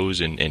to pose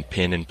and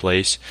pin in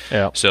place.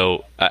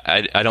 So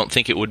I don't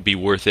think it would be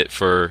worth it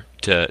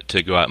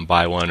to go out and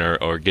buy one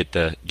or get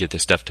the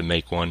stuff to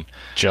make one.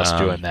 Just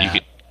doing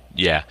that.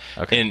 Yeah.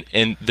 Okay.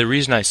 And the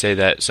reason I say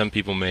that, some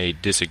people may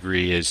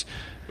disagree, is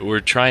we're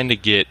trying to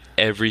get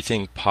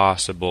everything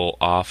possible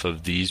off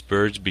of these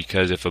birds,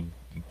 because if a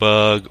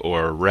bug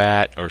or a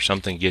rat or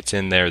something gets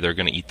in there, they're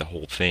going to eat the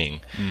whole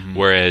thing. Mm-hmm.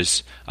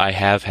 Whereas I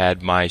have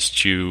had mice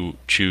chew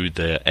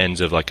the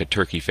ends of like a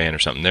turkey fan or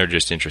something. They're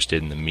just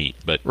interested in the meat.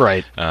 But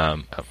right.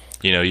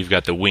 You've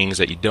got the wings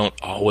that you don't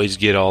always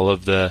get all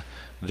of the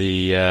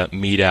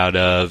meat out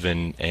of,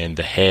 and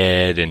the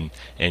head, and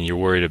you're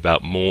worried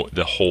about more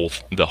the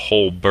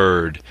whole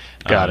bird.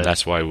 Got it.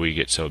 That's why we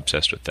get so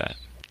obsessed with that.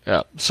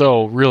 Yeah.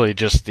 So really,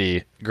 just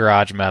the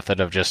garage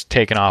method of just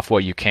taking off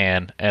what you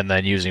can and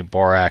then using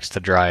borax to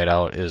dry it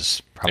out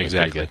is probably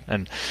pretty good.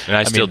 And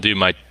I still do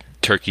my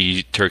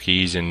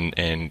turkeys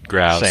and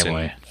grouse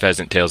and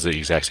pheasant tails the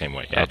exact same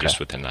way. Yeah, just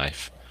with a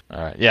knife.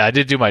 All right. Yeah, I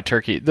did do my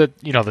turkey. The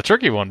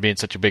turkey one, being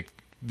such a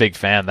big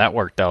fan, that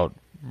worked out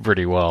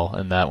pretty well.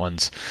 And that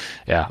one's,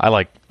 I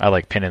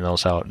like pinning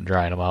those out and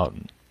drying them out.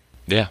 And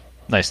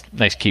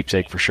nice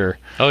keepsake for sure.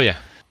 Oh yeah.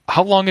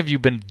 How long have you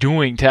been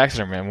doing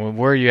taxidermy? I mean,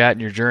 where are you at in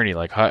your journey?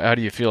 Like, how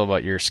do you feel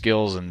about your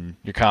skills and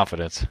your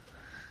confidence?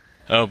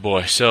 Oh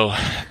boy. So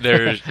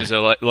there's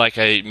like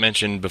I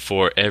mentioned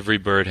before, every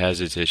bird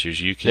has its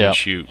issues. You can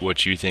shoot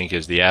what you think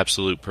is the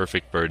absolute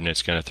perfect bird, and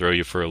it's going to throw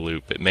you for a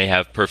loop. It may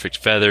have perfect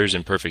feathers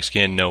and perfect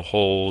skin, no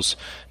holes,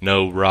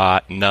 no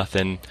rot,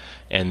 nothing,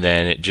 and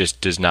then it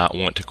just does not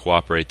want to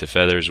cooperate. The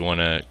feathers want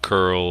to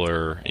curl,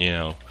 or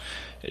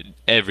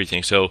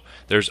everything. So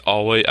there's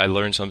always, I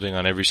learn something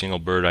on every single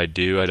bird I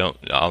do.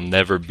 I'll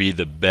never be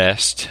the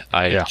best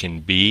I can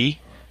be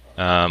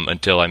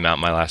until I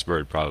mount my last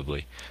bird,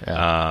 probably.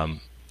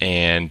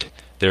 And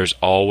there's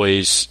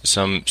always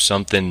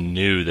something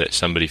new that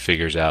somebody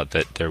figures out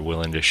that they're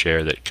willing to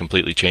share that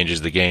completely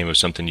changes the game of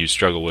something you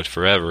struggle with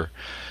forever.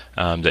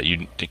 that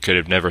you could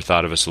have never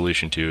thought of a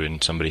solution to,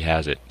 and somebody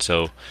has it.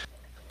 So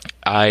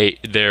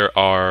there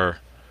are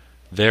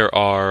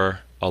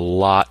a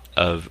lot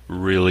of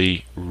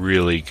really,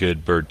 really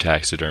good bird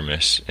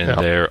taxidermists, and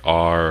there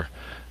are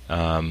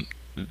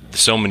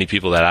so many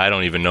people that I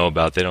don't even know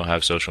about. They don't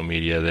have social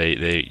media.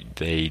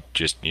 They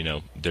just,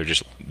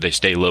 they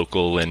stay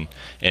local, and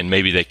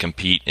maybe they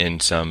compete in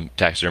some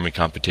taxidermy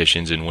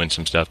competitions and win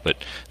some stuff. But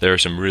there are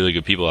some really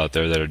good people out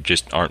there that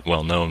just aren't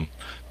well known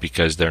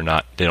because they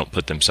don't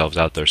put themselves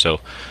out there.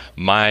 So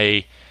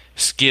my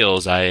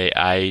skills,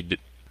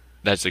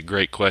 that's a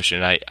great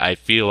question. I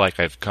feel like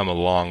I've come a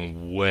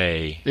long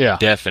way. Yeah.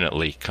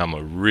 Definitely come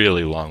a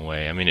really long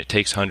way. I mean, it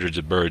takes hundreds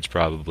of birds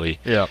probably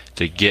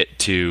to get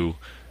to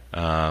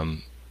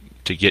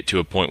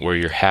a point where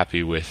you're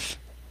happy with,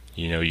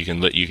 you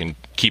can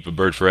keep a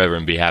bird forever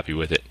and be happy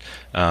with it.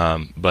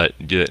 But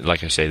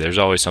like I say, there's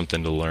always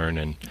something to learn,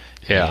 and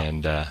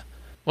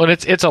well,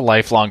 it's a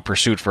lifelong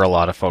pursuit for a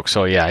lot of folks.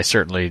 So I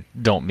certainly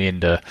don't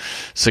mean to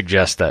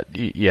suggest that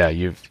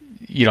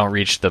you don't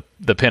reach the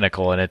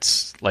pinnacle, and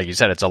it's like you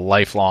said, it's a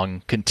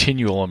lifelong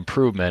continual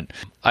improvement.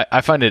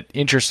 I find it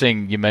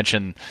interesting you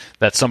mentioned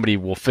that somebody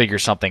will figure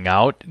something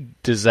out.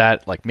 Does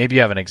that, like, maybe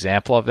you have an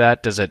example of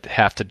that? Does it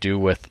have to do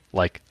with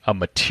like a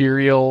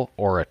material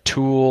or a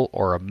tool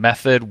or a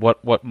method?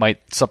 What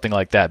might something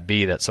like that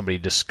be that somebody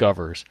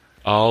discovers?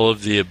 All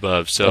of the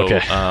above. So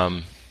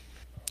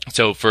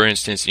So, for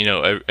instance,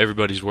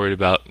 everybody's worried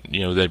about,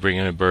 they bring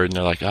in a bird and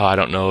they're like, oh, I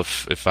don't know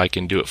if I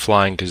can do it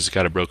flying because it's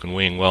got a broken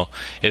wing. Well,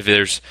 if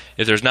there's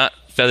not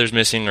feathers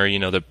missing, or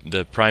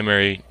the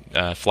primary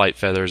flight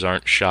feathers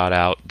aren't shot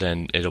out,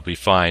 then it'll be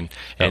fine.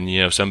 Yep. And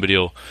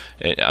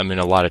I'm in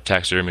a lot of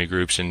taxidermy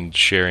groups and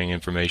sharing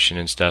information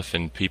and stuff,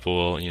 and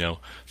people will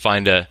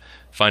find a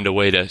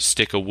way to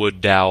stick a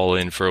wood dowel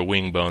in for a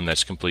wing bone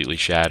that's completely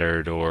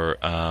shattered, or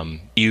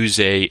use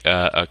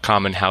a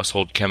common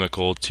household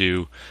chemical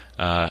to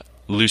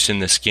loosen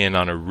the skin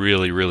on a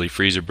really, really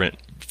freezer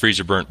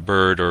burnt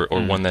bird, or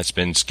one that's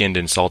been skinned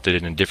and salted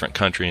in a different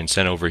country and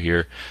sent over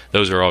here.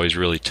 Those are always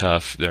really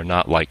tough. They're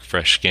not like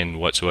fresh skin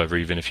whatsoever,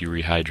 even if you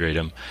rehydrate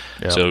them.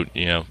 Yep. So,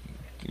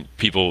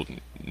 people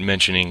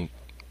mentioning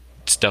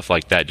stuff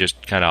like that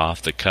just kind of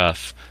off the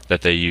cuff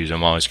that they use.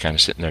 I'm always kind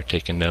of sitting there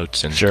taking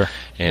notes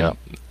and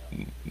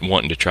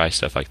wanting to try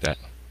stuff like that.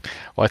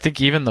 Well, I think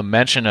even the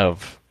mention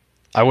of,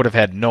 I would have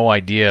had no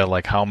idea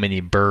like how many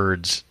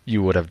birds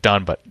you would have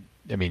done, but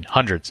I mean,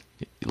 hundreds,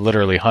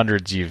 literally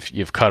hundreds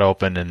you've cut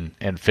open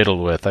and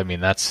fiddled with. I mean,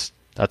 that's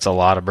a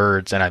lot of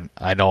birds, and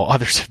I know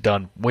others have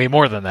done way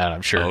more than that,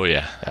 I'm sure. Oh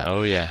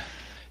yeah.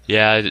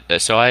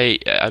 So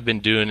I've been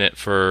doing it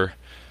for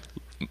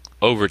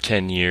over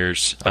 10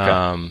 years.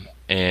 Okay.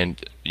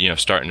 And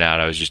starting out,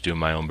 I was just doing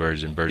my own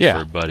birds and birds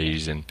for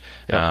buddies, and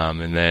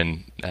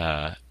then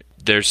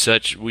there's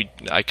such,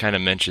 I kind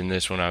of mentioned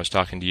this when I was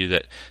talking to you,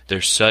 that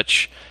there's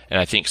such, and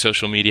I think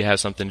social media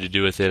has something to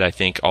do with it. I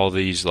think all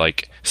these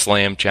like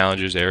slam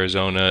challenges,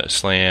 Arizona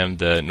Slam,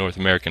 the North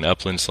American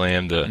Upland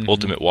Slam, the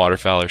Ultimate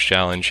Waterfowlers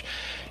Challenge,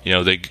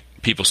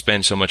 people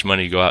spend so much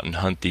money to go out and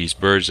hunt these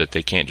birds that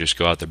they can't just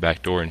go out the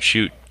back door and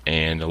shoot,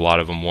 and a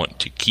lot of them want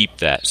to keep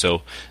that.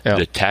 So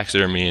the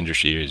taxidermy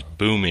industry is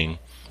booming,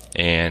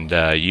 and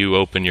you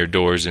open your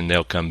doors and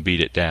they'll come beat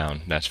it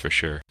down. That's for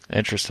sure.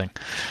 Interesting.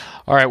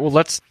 All right, well,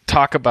 let's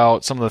talk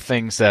about some of the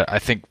things that I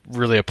think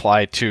really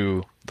apply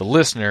to the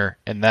listener,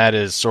 and that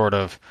is sort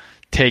of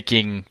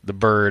taking the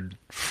bird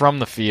from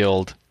the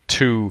field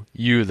to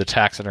you, the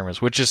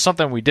taxidermist, which is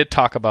something we did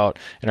talk about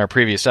in our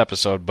previous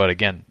episode, but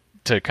again,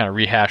 to kind of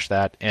rehash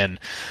that and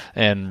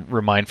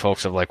remind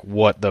folks of like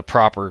what the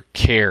proper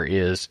care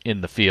is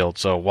in the field.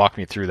 So walk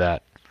me through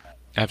that.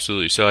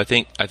 Absolutely. So I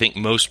think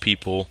most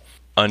people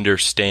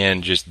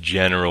understand just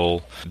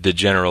the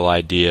general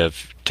idea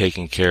of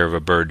taking care of a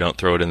bird. Don't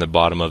throw it in the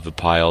bottom of the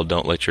pile.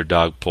 Don't let your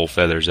dog pull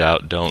feathers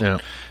out.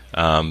 Don't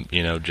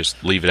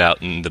just leave it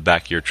out in the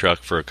back of your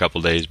truck for a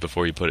couple days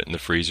before you put it in the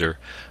freezer.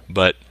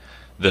 But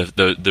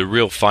the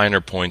real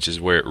finer points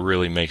is where it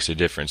really makes a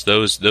difference.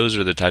 Those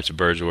are the types of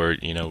birds where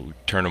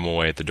turn them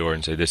away at the door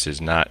and say, this is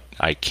not,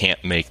 I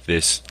can't make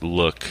this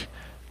look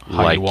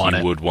like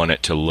you would want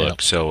it to look.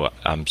 Yep. So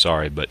I'm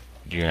sorry, but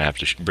you're gonna have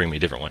to bring me a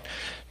different one.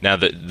 Now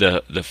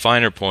the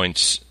finer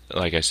points,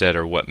 like I said,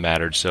 are what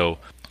mattered. So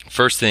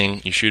first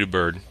thing, you shoot a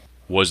bird.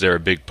 Was there a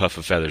big puff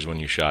of feathers when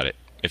you shot it?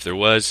 If there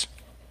was,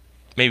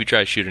 maybe try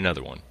to shoot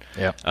another one.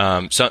 Yeah.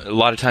 A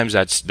lot of times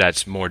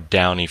that's more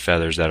downy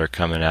feathers that are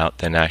coming out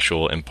than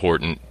actual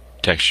important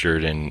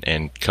textured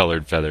and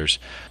colored feathers,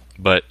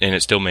 and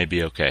it still may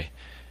be okay.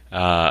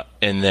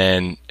 And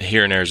then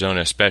here in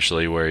Arizona,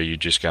 especially where you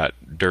just got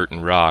dirt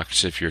and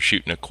rocks, if you're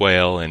shooting a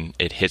quail and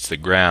it hits the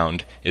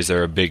ground, is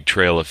there a big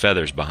trail of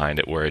feathers behind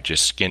it where it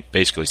just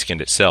basically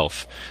skinned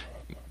itself?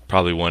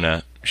 Probably want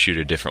to shoot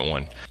a different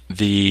one.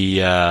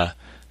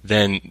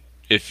 Then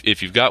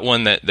if you've got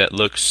one that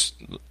looks,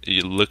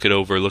 you look it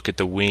over, look at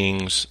the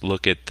wings,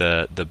 look at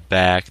the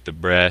back, the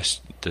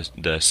breast,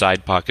 the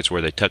side pockets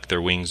where they tuck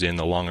their wings in,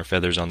 the longer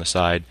feathers on the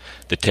side,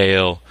 the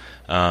tail,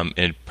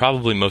 and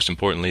probably most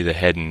importantly the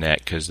head and neck,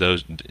 because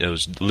those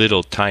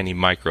little tiny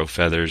micro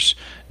feathers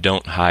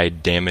don't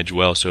hide damage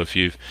well. So if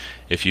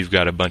you've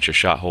got a bunch of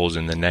shot holes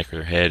in the neck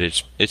or head,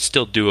 it's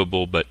still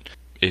doable, but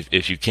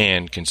if you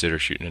can, consider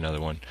shooting another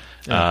one.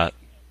 Yeah.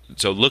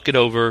 So look it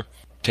over,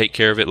 take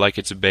care of it like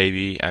it's a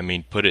baby. I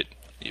mean, put it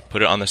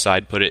on the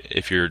side.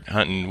 If you're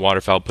hunting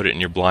waterfowl, put it in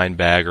your blind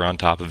bag or on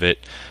top of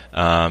it.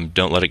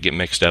 Don't let it get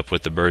mixed up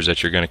with the birds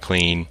that you're going to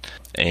clean,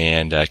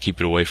 and keep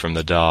it away from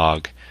the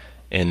dog.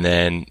 And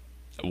then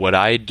what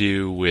I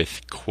do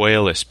with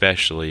quail,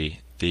 especially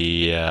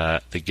the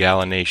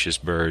gallinaceous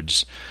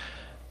birds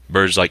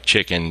like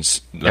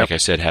chickens, like I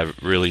said, have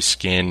really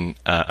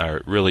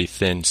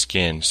thin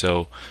skin,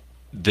 so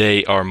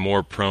they are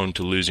more prone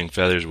to losing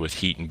feathers with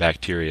heat and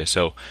bacteria.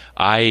 So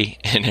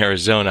in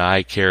Arizona,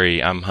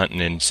 I'm hunting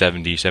in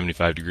 70,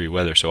 75 degree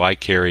weather, so I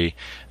carry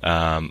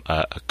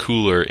a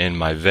cooler in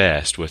my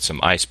vest with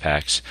some ice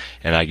packs,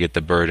 and I get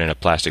the bird in a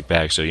plastic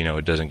bag so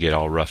it doesn't get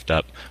all roughed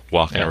up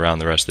walking around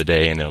the rest of the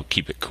day, and it'll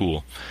keep it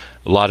cool.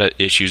 A lot of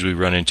issues we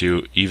run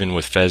into, even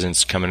with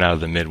pheasants coming out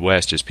of the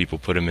Midwest, is people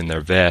put them in their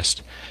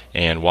vest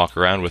and walk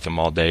around with them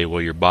all day.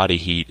 Well, your body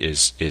heat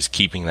is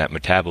keeping that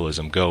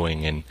metabolism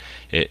going, and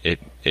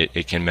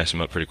it can mess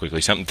them up pretty quickly.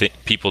 Something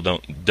people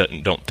don't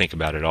think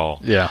about at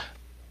all. Yeah.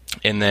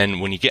 And then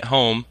when you get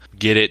home,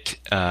 get it.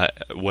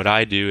 What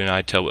I do, and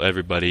I tell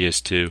everybody, is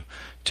to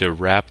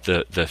wrap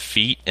the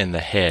feet and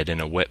the head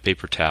in a wet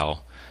paper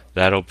towel.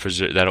 That'll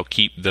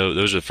keep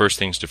those are the first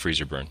things to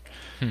freezer burn.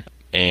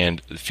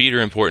 And the feet are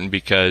important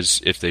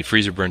because if they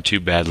freezer burn too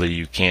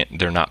badly,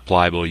 they're not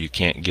pliable. You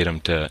can't get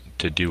them to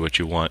do what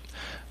you want.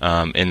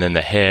 And then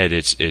the head,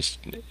 it's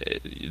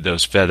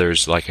those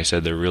feathers, like I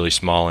said, they're really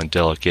small and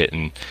delicate.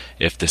 And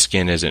if the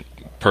skin isn't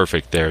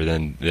perfect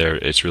then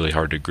it's really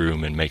hard to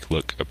groom and make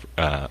look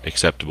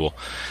acceptable.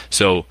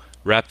 So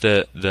wrap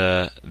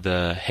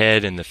the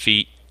head and the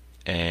feet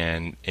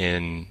and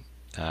in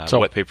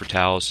wet paper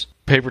towels.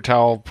 Paper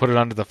towel, put it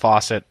under the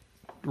faucet,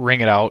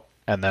 wring it out,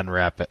 and then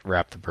wrap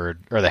the bird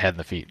or the head and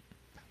the feet.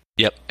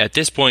 Yep. At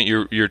this point,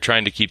 you're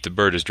trying to keep the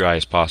bird as dry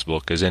as possible,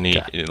 because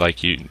any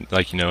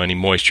any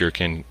moisture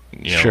can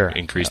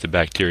increase the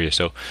bacteria.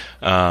 So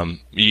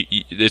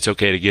it's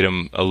okay to get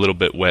them a little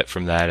bit wet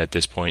from that at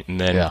this point. And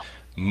then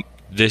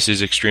this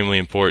is extremely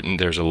important.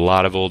 There's a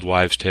lot of old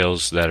wives'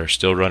 tales that are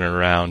still running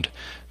around.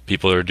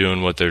 People are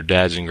doing what their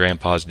dads and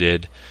grandpas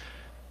did.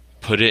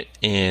 Put it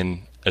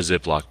in a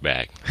Ziploc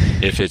bag.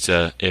 If it's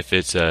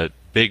a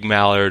big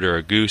mallard or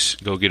a goose,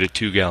 go get a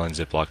 2-gallon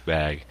Ziploc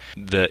bag.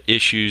 The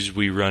issues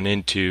we run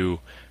into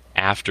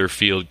after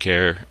field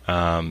care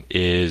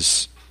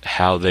is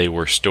how they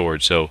were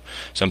stored. So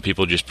some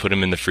people just put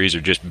them in the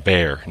freezer, just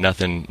bare,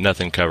 nothing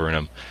covering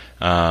them.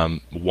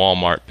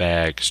 Walmart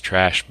bags,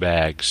 trash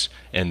bags,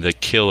 and the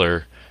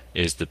killer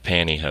is the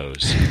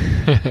pantyhose.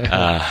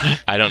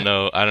 I don't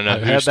know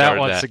I've who had started that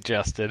one that.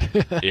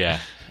 Suggested. Yeah,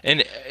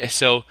 and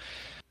so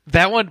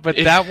that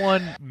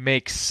one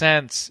makes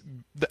sense.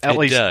 At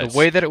least does. The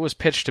way that it was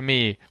pitched to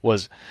me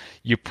was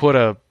you put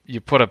a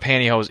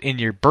pantyhose in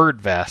your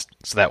bird vest,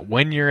 so that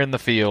when you're in the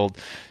field,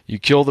 you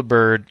kill the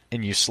bird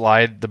and you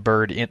slide the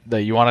bird in.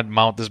 You want to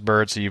mount this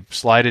bird, so you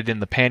slide it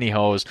in the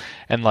pantyhose,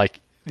 and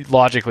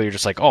logically you're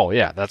just like, oh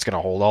yeah, that's going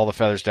to hold all the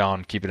feathers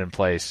down, keep it in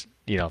place.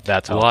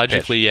 That's how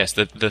logically, yes.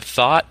 The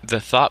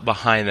thought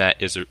behind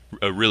that is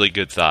a really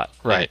good thought.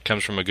 Right. It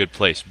comes from a good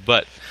place,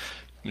 but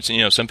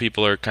some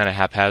people are kind of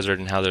haphazard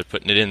in how they're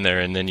putting it in there,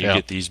 and then you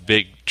get these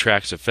big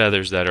tracts of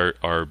feathers that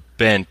are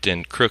bent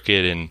and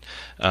crooked,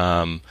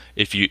 and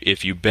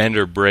if you bend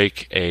or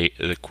break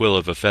the quill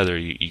of a feather,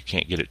 you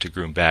can't get it to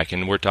groom back.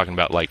 And we're talking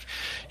about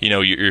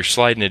you're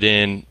sliding it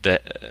in,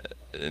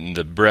 and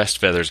the breast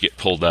feathers get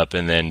pulled up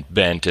and then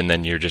bent, and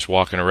then you're just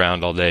walking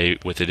around all day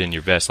with it in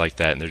your vest like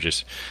that, and they're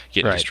just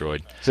getting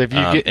destroyed. So if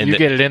you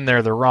get it in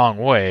there the wrong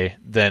way,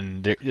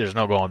 then there's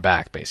no going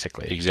back,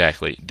 basically.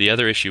 Exactly. The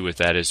other issue with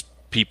that is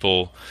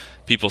people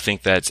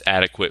think that's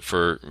adequate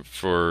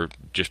for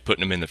just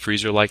putting them in the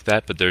freezer like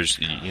that, but there's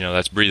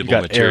that's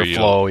breathable material.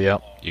 Airflow,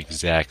 yep.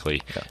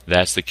 Exactly. Yep.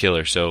 That's the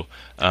killer. So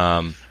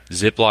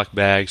Ziploc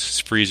bags,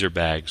 freezer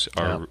bags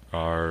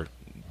are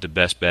the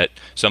best bet.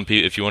 Some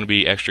people, if you want to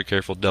be extra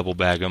careful, double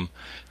bag them.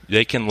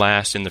 They can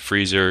last in the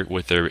freezer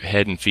with their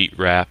head and feet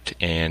wrapped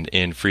and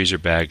in freezer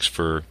bags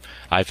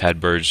I've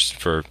had birds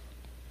for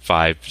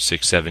 5,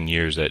 6, 7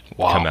 years that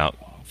come out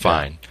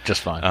fine. Yeah,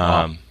 just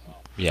fine.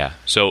 Yeah,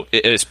 so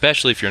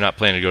especially if you're not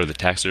planning to go to the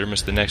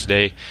taxidermist the next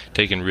day,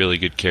 taking really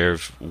good care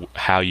of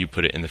how you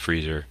put it in the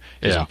freezer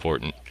is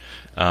important.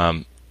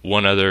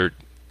 One other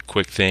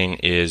quick thing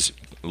is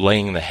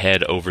laying the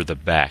head over the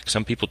back.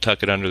 Some people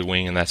tuck it under the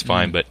wing, and that's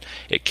fine, but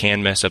it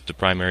can mess up the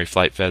primary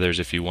flight feathers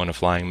if you want a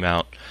flying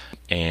mount.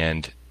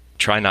 And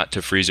try not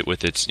to freeze it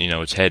with its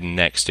head and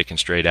neck sticking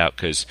straight out,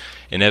 because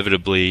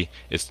inevitably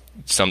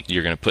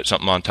you're going to put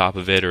something on top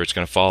of it, or it's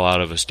going to fall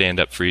out of a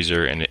stand-up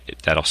freezer, and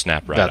that'll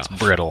snap right off.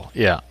 That's brittle.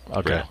 Yeah.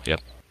 Okay. Brittle,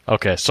 yep.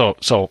 Okay. So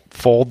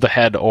fold the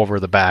head over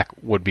the back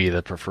would be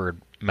the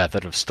preferred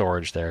method of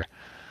storage there.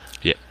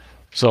 Yeah.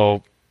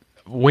 So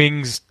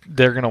wings,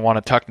 they're going to want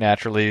to tuck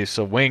naturally.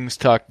 So wings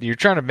tucked, you're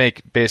trying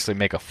to basically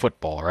make a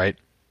football, right?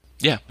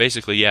 Yeah,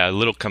 basically, yeah, a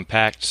little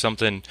compact,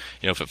 something,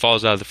 if it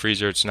falls out of the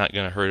freezer, it's not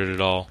going to hurt it at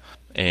all.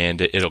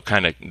 And it'll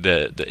kind of,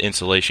 the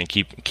insulation,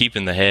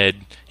 keeping the head,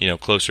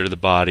 closer to the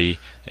body,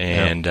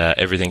 and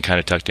everything kind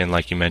of tucked in,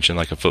 like you mentioned,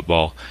 like a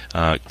football,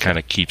 kind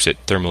of keeps it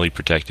thermally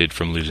protected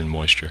from losing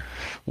moisture.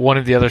 One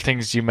of the other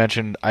things you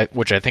mentioned,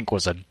 which I think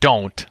was a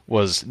don't,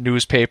 was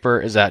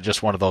newspaper. Is that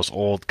just one of those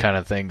old kind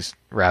of things?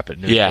 Wrap it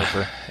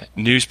newspaper? Yeah,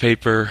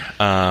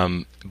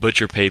 newspaper,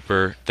 butcher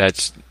paper.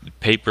 That's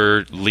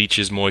paper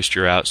leaches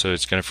moisture out, so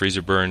it's going to freeze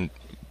or burn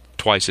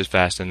twice as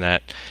fast than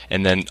that.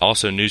 And then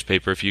also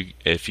newspaper, if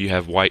you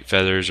have white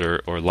feathers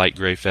or light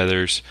gray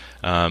feathers,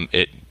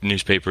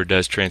 newspaper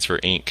does transfer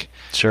ink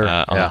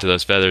onto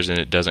those feathers, and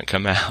it doesn't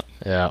come out.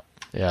 Yeah,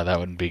 that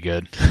wouldn't be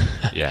good.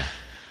 Yeah.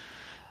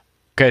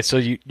 Okay, so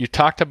you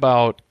talked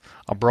about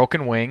a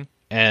broken wing,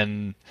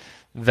 and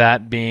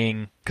that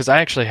being, because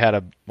I actually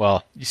had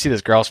you see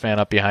this grouse fan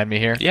up behind me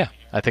here? Yeah.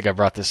 I think I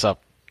brought this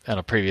up in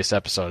a previous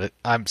episode.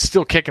 I'm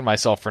still kicking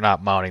myself for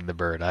not mounting the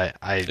bird.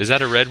 Is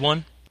that a red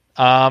one?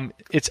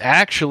 It's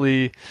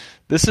actually,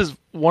 this is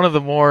one of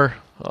the more,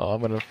 I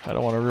don't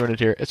want to ruin it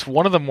here. It's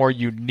one of the more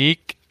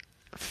unique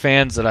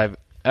fans that I've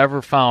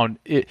ever found.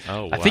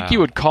 I think you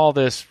would call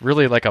this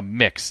really like a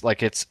mix.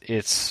 Like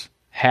it's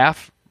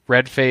half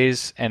red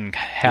phase and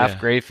half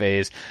gray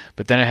phase,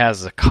 but then it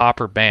has a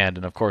copper band,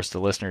 and of course the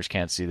listeners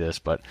can't see this,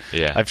 but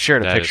I've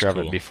shared a picture of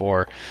it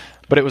before.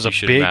 But it was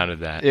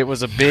it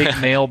was a big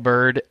male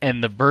bird,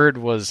 and the bird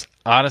was,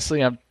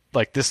 honestly,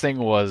 this thing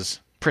was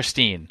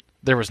pristine.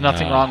 There was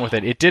nothing wrong with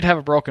it. It did have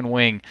a broken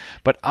wing,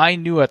 but I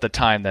knew at the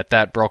time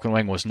that broken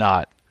wing was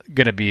not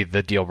going to be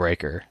the deal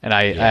breaker. And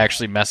I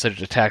actually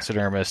messaged a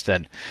taxidermist,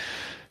 and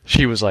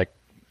she was like,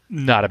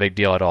 not a big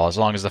deal at all. As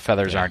long as the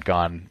feathers aren't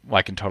gone,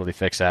 I can totally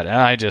fix that. And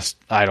I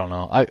don't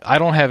know. I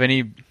don't have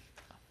any,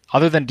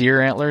 other than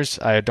deer antlers,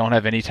 I don't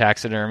have any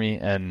taxidermy,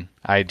 and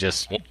I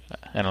don't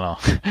know.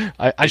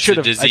 I should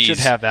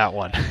have that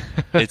one.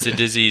 It's a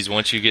disease.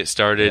 Once you get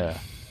started,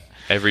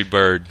 every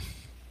bird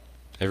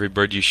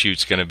you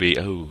shoot's going to be,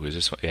 is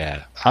this one?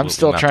 Yeah. I'm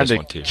still trying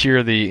to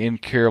cure the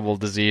incurable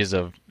disease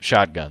of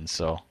shotguns,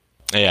 so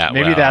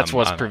maybe that's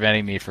what's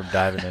preventing me from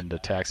diving into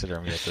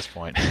taxidermy at this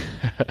point.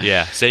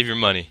 Yeah, save your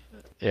money.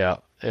 Yeah.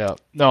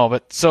 No,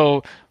 but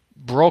so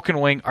broken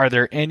wing, are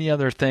there any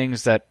other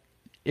things that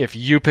if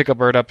you pick a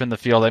bird up in the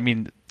field, I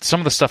mean, some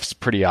of the stuff's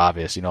pretty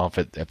obvious.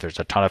 If there's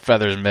a ton of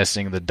feathers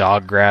missing, the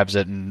dog grabs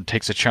it and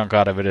takes a chunk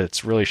out of it,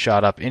 it's really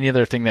shot up. Any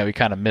other thing that we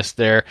kind of missed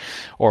there,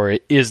 or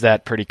is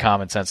that pretty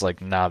common sense?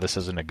 Like, nah, this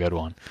isn't a good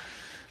one.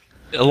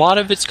 A lot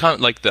of it's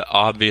like the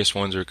obvious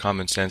ones are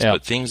common sense,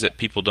 but things that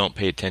people don't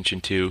pay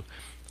attention to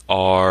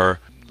are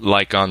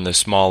like on the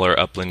smaller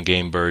upland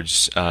game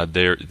birds.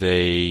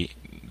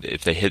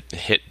 If they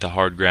hit the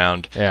hard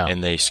ground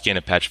and they skin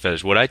a patch of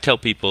feathers, what I tell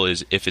people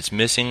is if it's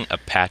missing a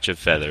patch of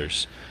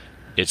feathers,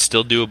 it's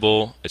still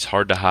doable. It's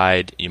hard to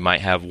hide. You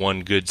might have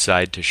one good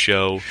side to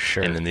show,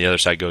 and then the other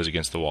side goes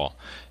against the wall.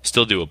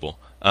 Still doable.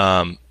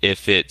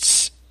 If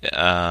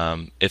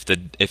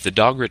the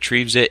dog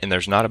retrieves it and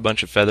there's not a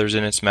bunch of feathers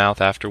in its mouth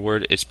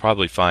afterward, it's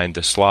probably fine.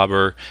 The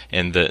slobber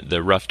and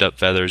the roughed up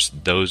feathers,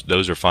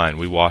 those are fine.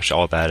 We wash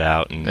all that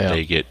out, and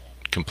they get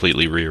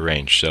completely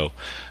rearranged. So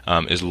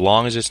as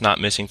long as it's not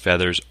missing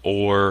feathers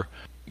or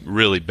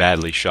really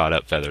badly shot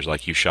up feathers,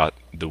 like you shot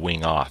the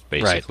wing off,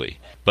 basically. Right.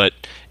 But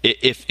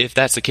if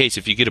that's the case,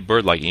 if you get a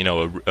bird like,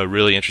 a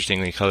really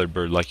interestingly colored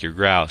bird like your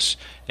grouse,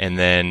 and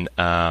then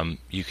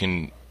you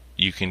can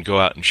go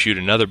out and shoot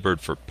another bird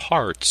for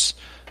parts,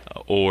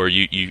 or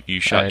you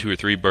shot 2 or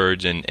 3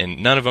 birds and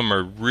none of them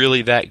are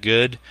really that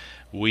good,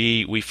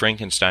 we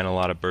Frankenstein a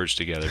lot of birds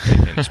together,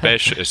 and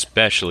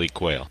especially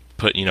quail.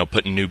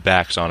 Putting new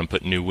backs on them,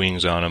 putting new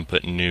wings on them,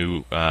 putting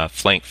new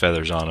flank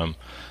feathers on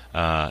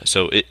them.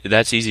 So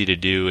that's easy to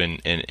do,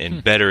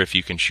 and better if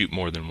you can shoot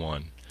more than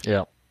one.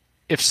 Yeah.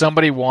 If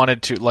somebody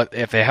wanted to,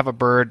 if they have a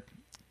bird,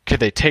 could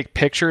they take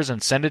pictures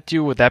and send it to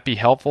you? Would that be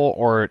helpful,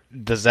 or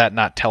does that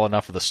not tell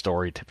enough of the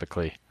story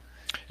typically?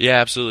 Yeah,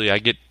 absolutely. I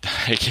get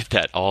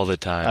that all the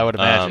time. I would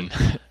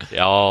imagine.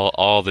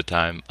 All the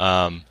time.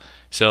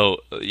 So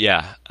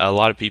yeah, a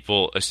lot of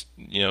people,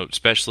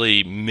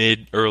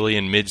 especially early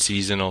and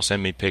mid-season, will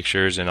send me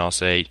pictures, and I'll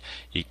say,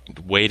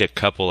 wait a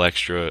couple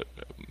extra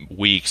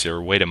weeks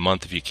or wait a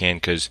month if you can,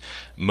 because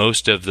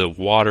most of the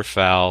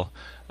waterfowl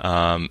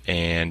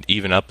and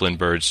even upland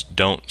birds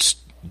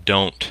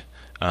don't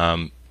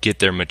get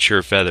their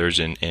mature feathers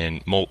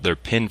and molt their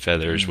pin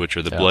feathers, which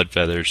are the blood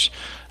feathers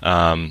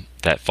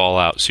that fall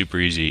out super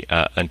easy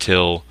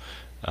until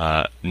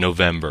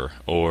November,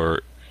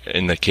 or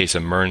in the case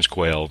of Mearns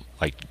quail,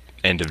 like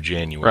end of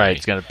January. Right,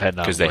 it's going to depend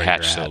on because they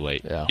hatch so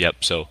late. Yeah.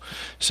 Yep. So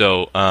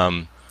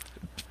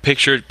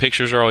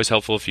Pictures are always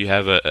helpful if you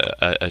have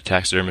a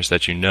taxidermist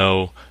that you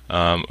know,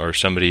 or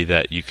somebody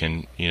that you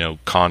can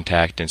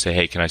contact and say,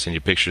 hey, can I send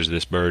you pictures of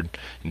this bird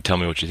and tell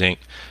me what you think?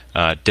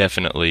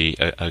 Definitely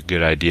a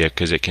good idea,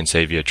 because it can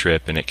save you a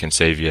trip and it can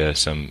save you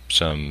some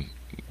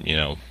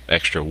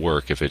extra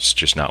work if it's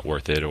just not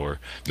worth it, or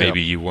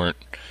maybe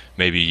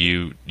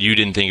you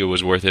didn't think it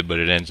was worth it, but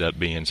it ends up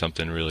being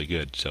something really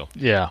good. So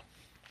yeah,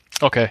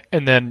 okay.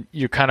 And then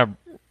you kind of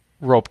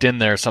roped in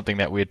there something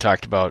that we had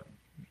talked about,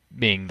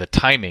 being the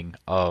timing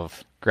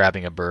of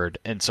grabbing a bird.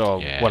 And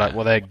so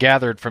what I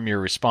gathered from your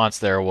response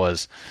there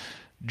was,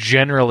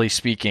 generally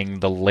speaking,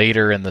 the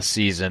later in the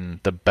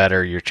season, the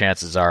better your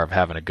chances are of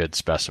having a good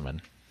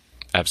specimen.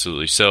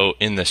 Absolutely. So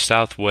in the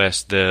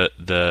Southwest,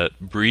 the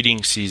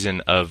breeding season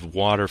of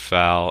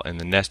waterfowl and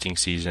the nesting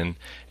season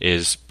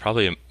is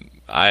probably,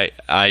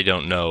 I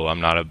don't know,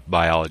 I'm not a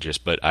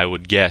biologist, but I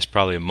would guess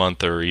probably a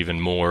month or even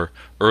more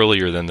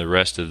earlier than the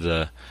rest of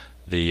the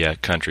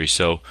country.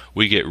 So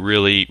we get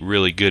really,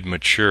 really good,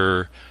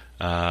 mature,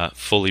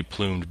 fully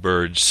plumed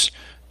birds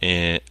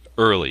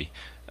early.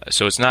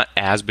 So it's not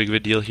as big of a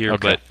deal here,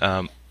 okay.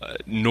 But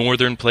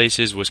northern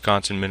places,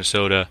 Wisconsin,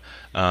 Minnesota,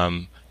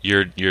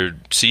 your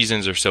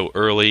seasons are so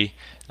early,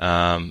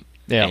 and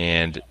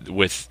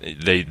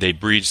they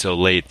breed so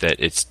late that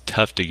it's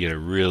tough to get a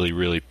really,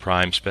 really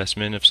prime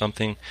specimen of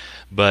something.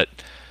 But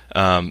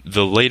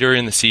the later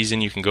in the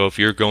season you can go, if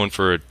you're going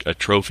for a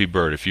trophy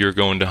bird, if you're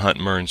going to hunt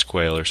Mearns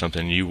quail or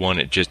something, you want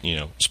it just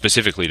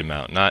specifically to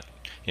mount. Not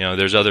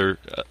there's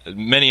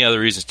many other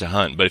reasons to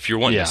hunt, but if you're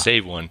wanting to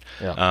save one,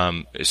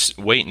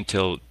 wait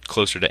until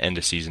closer to end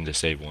of season to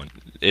save one.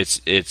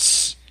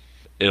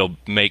 It'll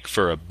make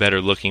for a better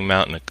looking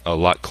mount and a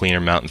lot cleaner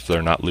mount if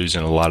they're not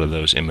losing a lot of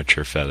those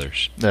immature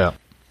feathers. Yeah,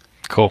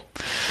 cool.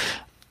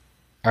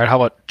 All right, how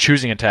about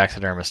choosing a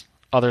taxidermist?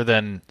 Other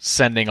than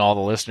sending all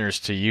the listeners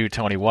to you,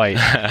 Tony White,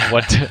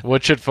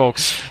 what should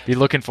folks be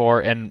looking for?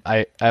 And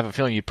I have a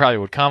feeling you probably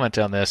would comment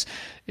on this.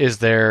 Is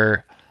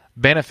there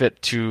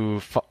benefit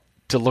to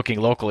looking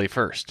locally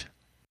first?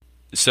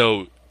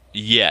 So,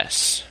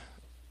 yes.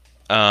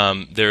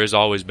 There is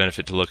always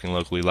benefit to looking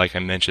locally. Like I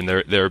mentioned,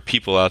 there are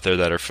people out there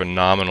that are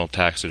phenomenal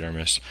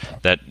taxidermists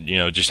that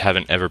just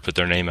haven't ever put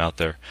their name out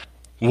there.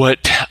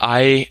 What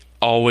I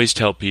always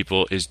tell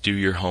people is do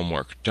your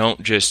homework.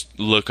 Don't just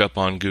look up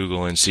on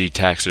Google and see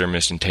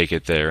taxidermist and take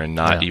it there and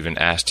not even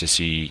ask to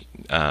see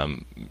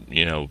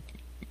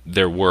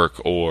their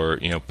work, or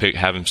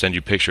have them send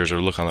you pictures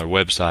or look on their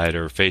website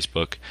or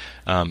Facebook.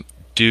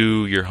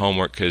 Do your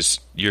homework, because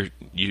you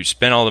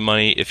spend all the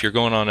money. If you're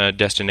going on a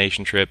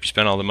destination trip, you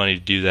spend all the money to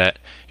do that.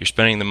 You're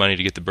spending the money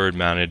to get the bird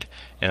mounted,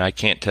 and I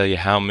can't tell you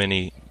how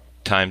many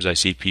times I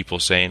see people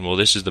saying, well,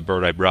 this is the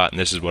bird I brought and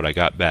this is what I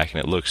got back,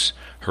 and it looks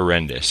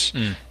horrendous.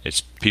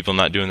 It's people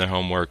not doing their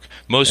homework.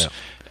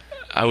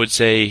 I would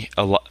say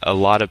a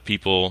lot of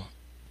people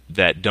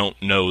that don't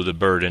know the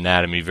bird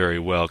anatomy very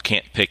well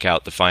can't pick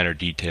out the finer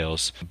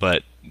details,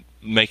 but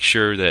make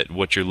sure that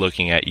what you're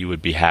looking at you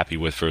would be happy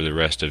with for the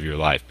rest of your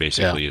life,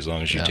 basically, as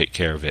long as you take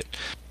care of it.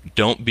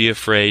 Don't be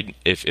afraid.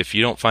 If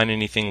you don't find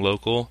anything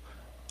local,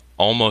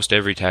 almost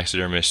every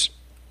taxidermist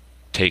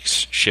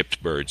takes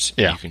shipped birds.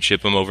 You can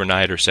ship them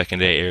overnight or second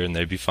day air and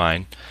they'd be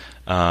fine.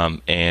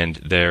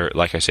 And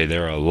like I say,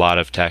 there are a lot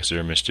of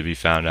taxidermists to be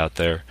found out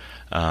there.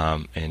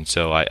 And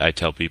so I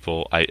tell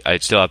people, I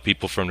still have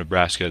people from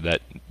Nebraska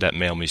that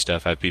mail me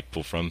stuff. I have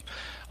people from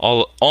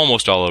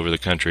almost all over the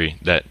country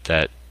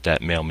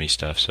that mail me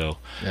stuff. So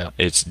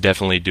it's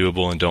definitely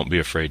doable, and don't be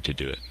afraid to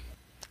do it.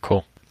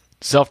 Cool.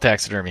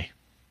 Self-taxidermy.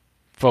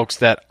 Folks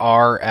that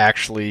are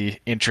actually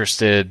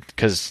interested,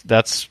 because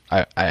that's,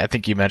 I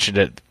think you mentioned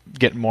it,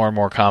 getting more and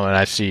more common.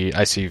 I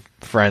see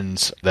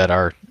friends that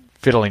are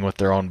fiddling with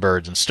their own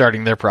birds and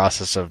starting their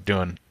process of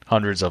doing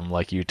hundreds of them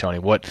like you, Tony.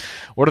 What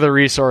are the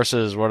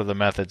resources, what are the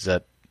methods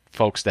that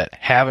folks that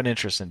have an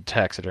interest in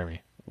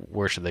taxidermy,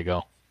 where should they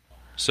go?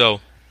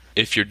 So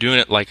if you're doing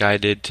it like I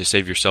did to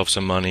save yourself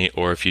some money,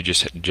 or if you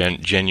just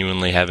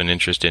genuinely have an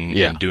interest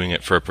in doing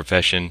it for a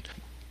profession,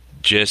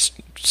 just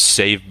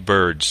save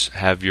birds.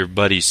 Have your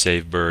buddies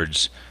save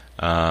birds.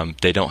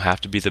 They don't have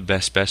to be the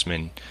best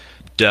specimen.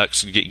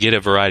 Ducks, get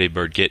a variety of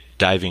bird. Get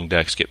diving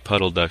ducks, get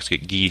puddle ducks,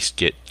 get geese,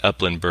 get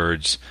upland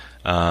birds.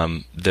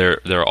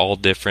 They're all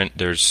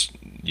different.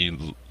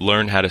 You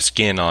learn how to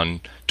skin on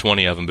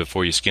 20 of them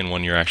before you skin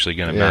one you're actually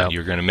going to mount.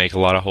 You're going to make a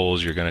lot of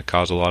holes. You're going to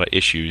cause a lot of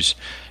issues,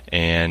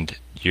 and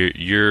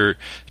your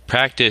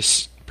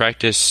practice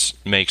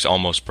makes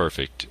almost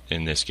perfect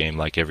in this game,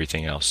 like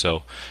everything else.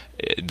 So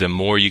the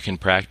more you can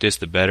practice,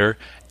 the better.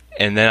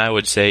 And then I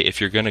would say,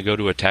 if you're going to go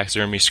to a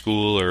taxidermy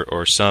school,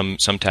 or some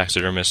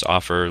taxidermists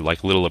offer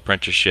like little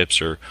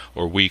apprenticeships or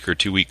week or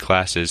 2 week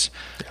classes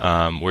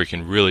where you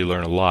can really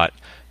learn a lot.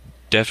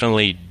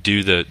 Definitely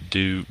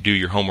do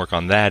your homework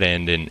on that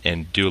end,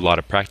 and do a lot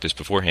of practice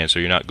beforehand, so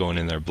you're not going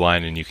in there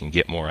blind and you can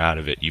get more out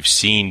of it. You've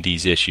seen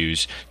these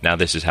issues, now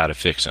this is how to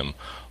fix them.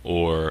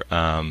 Or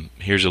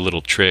here's a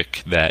little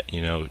trick that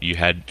you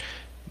had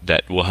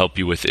that will help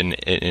you with an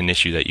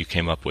issue that you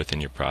came up with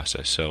in your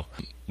process. So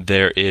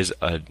there is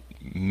a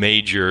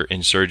major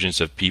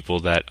insurgence of people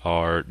that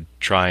are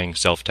trying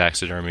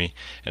self-taxidermy,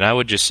 and I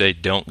would just say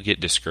don't get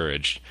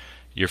discouraged.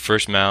 Your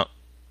first mount,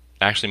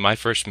 actually my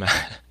first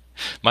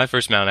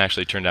mount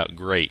actually turned out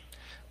great.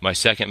 My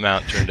second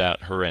mount turned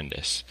out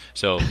horrendous.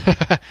 So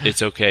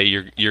it's okay.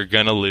 You're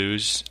gonna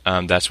lose.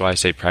 That's why I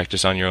say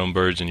practice on your own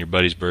birds and your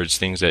buddies' birds.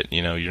 Things that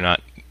you're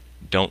not.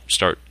 Don't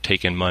start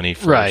taking money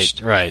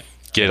first. Right.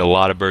 Get a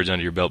lot of birds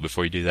under your belt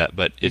before you do that.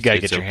 But you gotta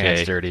get your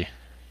hands dirty.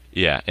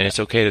 Yeah, and it's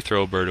okay to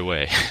throw a bird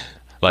away.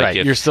 Right.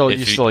 You're still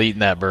eating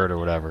that bird or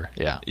whatever.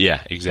 Yeah.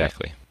 Yeah.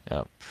 Exactly.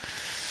 Yeah.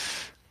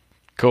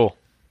 Cool.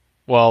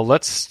 Well,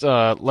 let's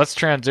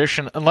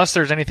transition. Unless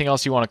there's anything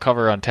else you want to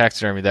cover on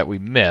taxidermy that we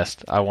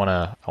missed, I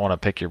wanna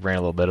pick your brain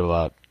a little bit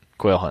about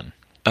quail hunting.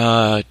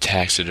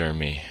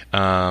 Taxidermy.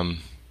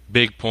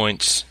 Big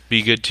points.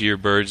 Be good to your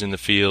birds in the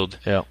field.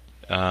 Yeah.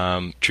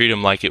 Treat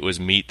them like it was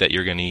meat that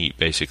you're going to eat,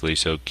 basically.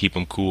 So keep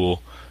them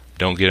cool.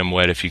 Don't get them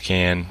wet if you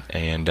can,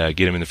 and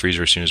get them in the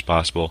freezer as soon as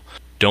possible.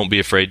 Don't be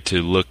afraid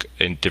to look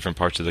in different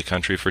parts of the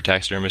country for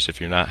taxidermists if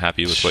you're not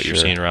happy with what you're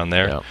seeing around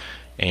there. Yep.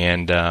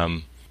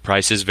 And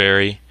prices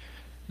vary.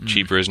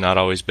 Cheaper is not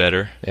always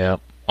better.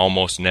 Yep.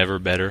 Almost never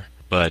better.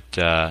 But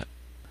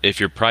if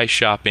you're price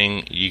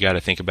shopping, you got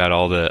to think about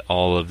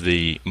all of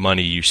the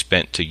money you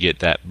spent to get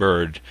that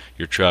bird,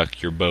 your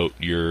truck, your boat,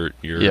 your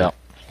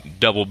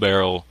double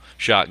barrel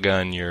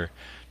shotgun, your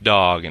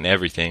dog, and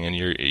everything, and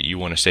you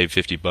want to save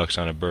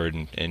 $50 on a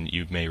bird, and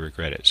you may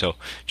regret it. So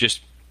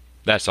just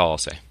that's all I'll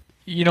say.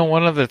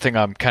 One other thing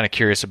I'm kind of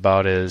curious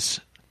about is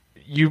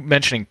you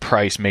mentioning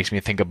price makes me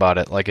think about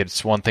it. Like,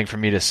 it's one thing for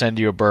me to send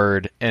you a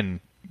bird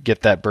and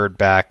get that bird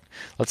back.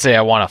 Let's say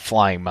I want a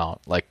flying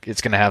mount. Like,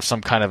 it's going to have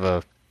some kind of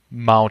a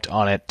mount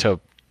on it to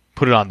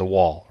put it on the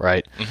wall,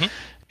 right? Mm-hmm.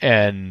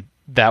 And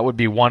that would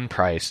be one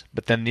price.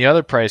 But then the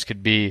other price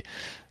could be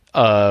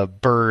a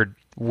bird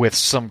with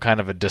some kind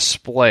of a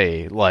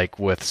display, like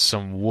with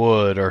some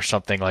wood or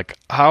something. Like,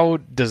 how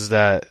does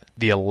the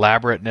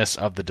elaborateness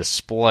of the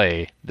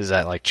display, does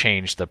that like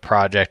change the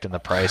project and the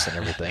price and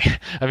everything?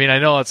 I mean, I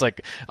know it's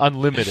like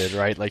unlimited,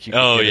 right? Like, you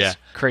can get as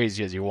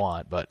crazy as you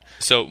want, but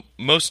so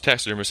most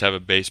taxidermists have a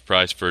base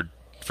price for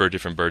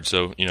different birds.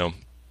 So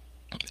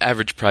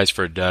average price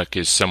for a duck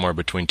is somewhere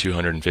between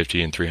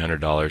 $250 and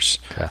 $300.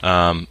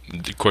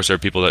 Okay. Of course, there are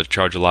people that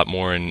charge a lot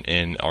more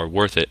and are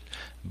worth it.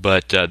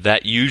 But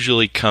that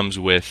usually comes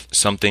with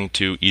something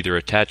to either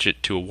attach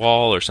it to a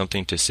wall or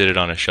something to sit it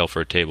on a shelf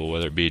or a table,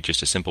 whether it be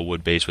just a simple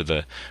wood base with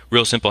a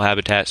real simple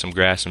habitat, some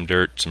grass, some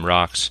dirt, some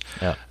rocks.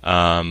 Yeah.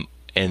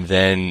 And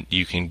then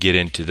you can get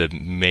into the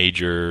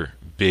major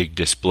big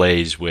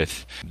displays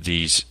with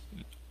these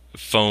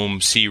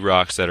foam sea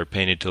rocks that are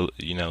painted to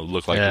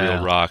look like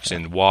real rocks,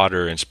 and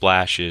water and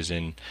splashes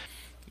and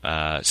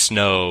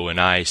snow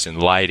and ice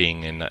and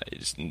lighting. And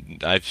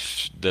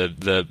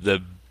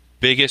the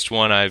biggest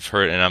one I've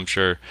heard, and I'm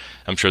sure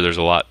there's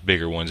a lot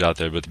bigger ones out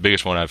there, but the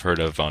biggest one I've heard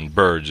of on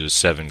birds is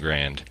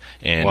 $7,000,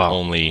 and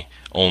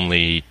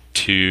only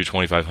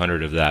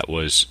 $2,500 of that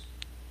was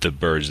the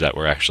birds that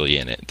were actually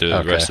in it.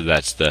 The rest of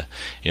that's the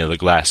the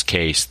glass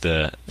case,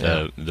 the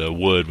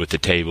wood with the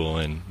table,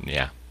 and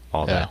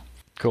all that.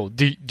 Cool.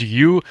 Do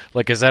you,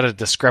 like, is that a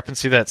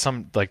discrepancy that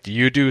do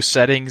you do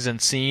settings and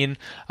scene?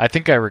 I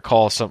think I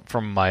recall some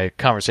from my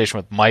conversation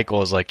with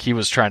Michael is like he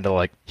was trying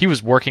to he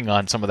was working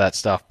on some of that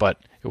stuff, but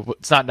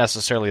it's not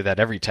necessarily that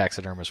every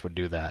taxidermist would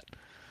do that.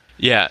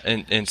 Yeah,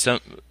 and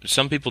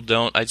some people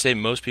don't. I'd say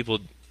most people,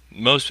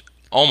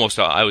 almost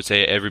I would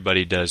say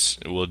everybody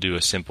will do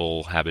a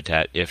simple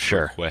habitat if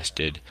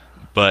requested.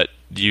 But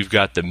you've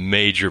got the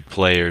major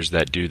players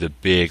that do the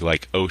big,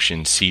 like,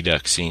 ocean sea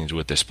duck scenes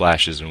with the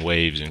splashes and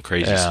waves and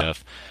crazy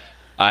stuff.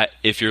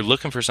 If you're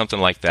looking for something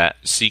like that,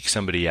 seek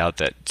somebody out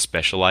that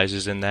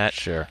specializes in that.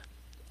 Sure.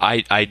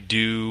 I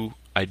do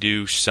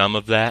some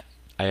of that.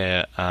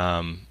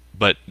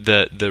 But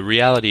the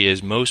reality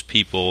is most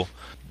people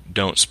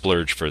don't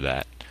splurge for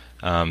that.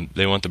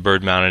 They want the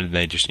bird mounted, and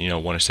they just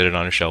want to set it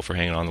on a shelf or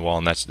hang it on the wall,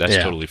 and that's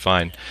totally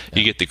fine. Yeah.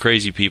 You get the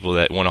crazy people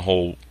that want a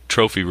whole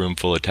trophy room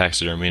full of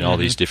taxidermy and all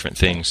these different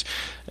things,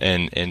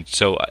 and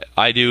so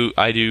I do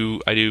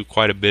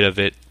quite a bit of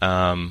it,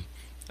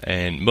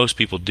 and most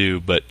people do.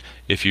 But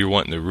if you're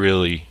wanting the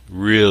really,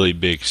 really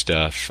big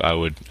stuff, I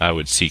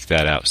would seek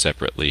that out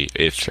separately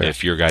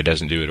if your guy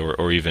doesn't do it,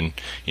 or even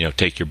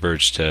take your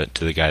birds to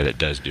the guy that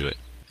does do it.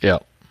 Yeah,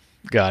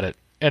 got it.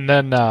 And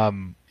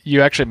then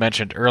you actually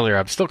mentioned earlier,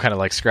 I'm still kind of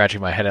like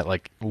scratching my head at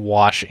like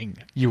washing.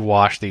 You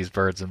wash these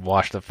birds and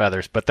wash the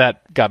feathers, but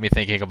that got me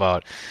thinking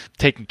about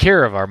taking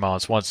care of our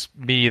mounts once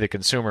the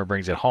consumer,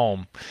 brings it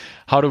home.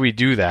 How do we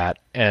do that?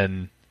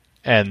 And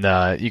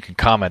you can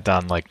comment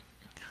on like,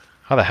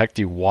 how the heck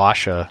do you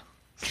wash a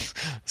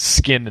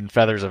skin and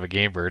feathers of a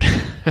game bird?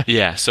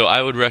 Yeah, so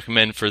I would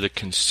recommend for the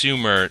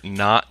consumer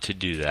not to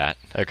do that.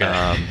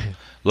 Okay.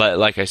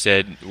 Like I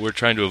said, we're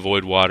trying to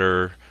avoid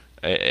water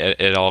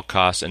at all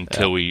costs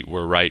until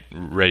we're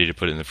ready to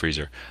put it in the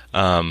freezer.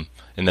 And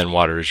then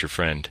water is your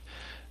friend.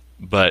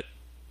 But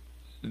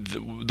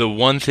the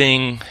one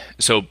thing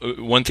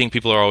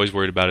people are always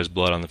worried about is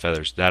blood on the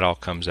feathers. That all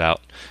comes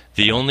out.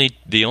 The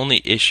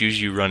only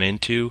issues you run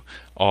into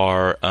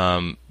are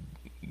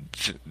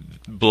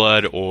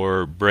blood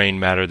or brain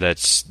matter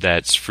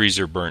that's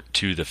freezer burnt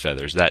to the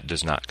feathers. That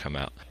does not come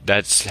out.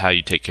 That's how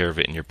you take care of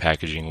it in your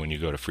packaging when you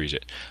go to freeze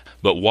it.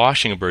 But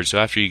washing a bird, so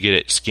after you get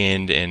it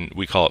skinned, and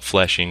we call it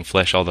fleshing,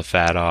 flesh all the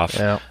fat off,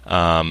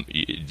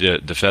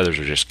 the feathers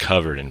are just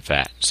covered in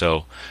fat.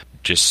 So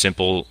just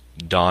simple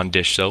Dawn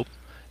dish soap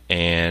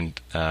and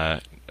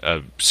a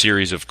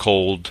series of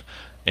cold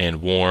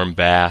and warm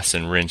baths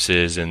and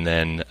rinses, and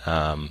then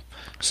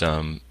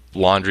some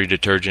laundry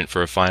detergent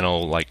for a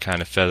final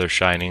kind of feather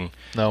shining.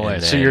 No way.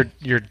 So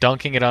you're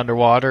dunking it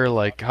underwater?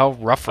 How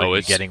rough are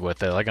you getting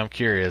with it? I'm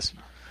curious.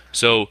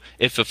 So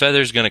if a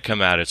feather's going to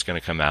come out, it's going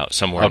to come out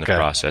somewhere in the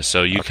process.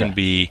 So you can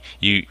be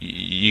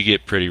you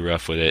get pretty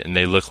rough with it, and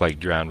they look like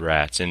drowned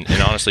rats. And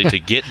honestly, to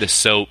get the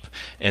soap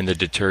and the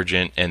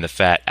detergent and the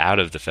fat out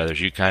of the feathers,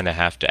 you kind of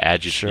have to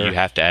agitate. Sure. You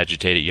have to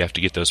agitate it. You have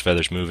to get those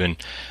feathers moving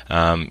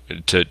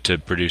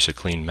to produce a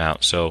clean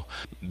mount. So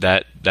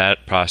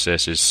that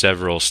process is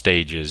several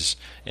stages,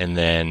 and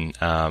then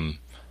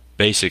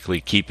basically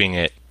keeping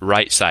it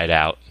right side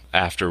out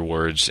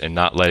afterwards and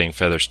not letting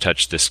feathers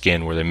touch the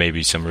skin where there may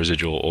be some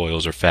residual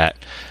oils or fat,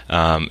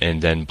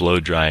 and then blow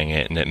drying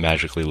it, and it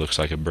magically looks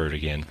like a bird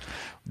again.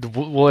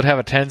 Will it have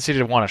a tendency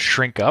to want to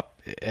shrink up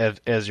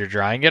as you're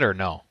drying it, or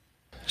no?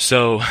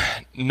 So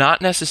not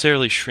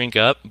necessarily shrink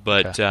up,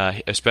 but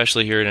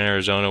especially here in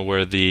Arizona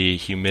where the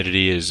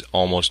humidity is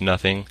almost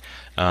nothing.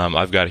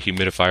 I've got a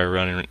humidifier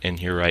running in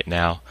here right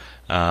now,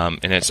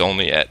 and it's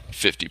only at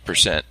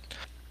 50%.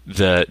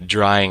 The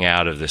drying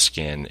out of the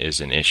skin is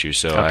an issue,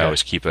 so I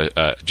always keep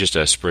just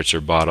a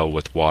spritzer bottle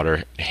with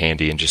water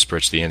handy and just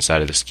spritz the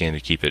inside of the skin to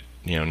keep it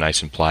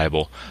nice and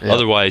pliable. Yep.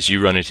 Otherwise, you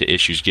run into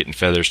issues getting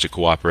feathers to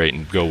cooperate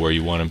and go where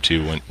you want them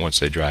to once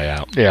they dry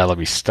out. Yeah, they'll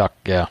be stuck.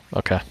 Yeah,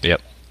 okay. Yep.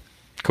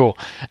 Cool.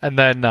 And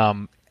then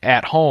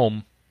at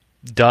home,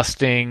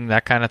 dusting,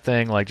 that kind of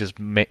thing, just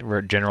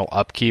general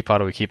upkeep, how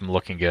do we keep them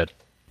looking good?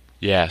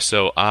 Yeah,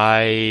 so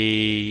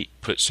I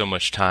put so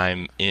much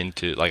time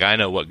into, I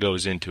know what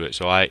goes into it.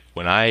 So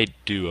when I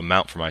do a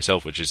mount for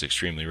myself, which is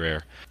extremely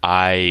rare,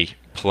 I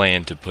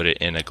plan to put it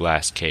in a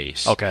glass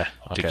case to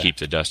keep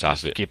the dust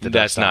off of it. Keep the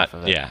dust off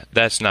of it. Yeah,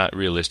 that's not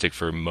realistic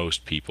for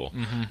most people.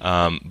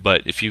 Mm-hmm.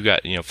 But if you've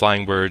got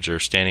flying birds or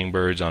standing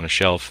birds on a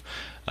shelf,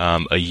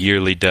 a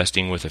yearly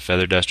dusting with a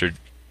feather duster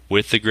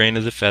with the grain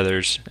of the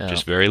feathers,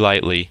 just very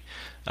lightly,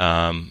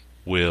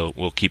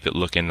 will keep it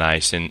looking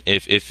nice. And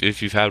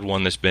if you've had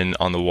one that's been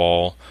on the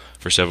wall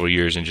for several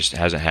years and just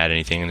hasn't had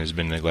anything and has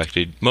been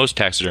neglected, most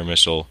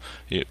taxidermists will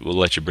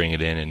let you bring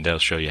it in, and they'll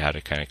show you how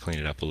to kind of clean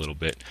it up a little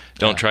bit.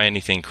 Don't try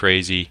anything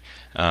crazy.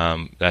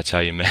 That's how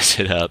you mess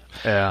it up.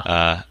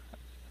 Yeah.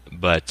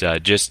 But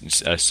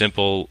just a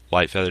simple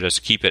light feather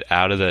dust. Keep it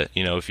out of the,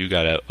 if you've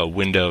got a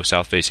window,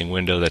 south-facing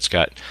window that's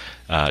got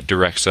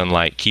direct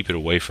sunlight, keep it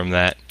away from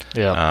that.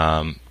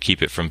 Yeah.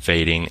 Keep it from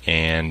fading,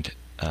 and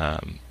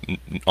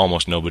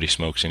almost nobody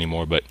smokes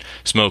anymore, but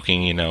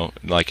smoking,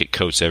 it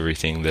coats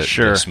everything.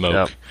 The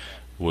smoke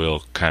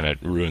will kind of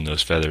ruin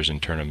those feathers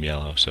and turn them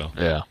yellow. So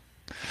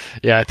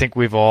yeah, I think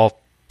we've all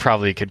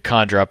probably could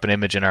conjure up an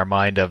image in our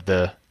mind of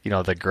the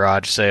the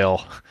garage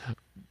sale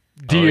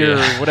deer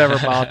or whatever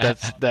mount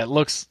that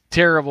looks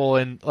terrible,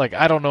 and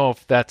I don't know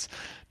if that's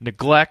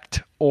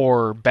neglect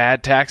or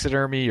bad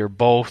taxidermy or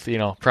both.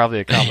 Probably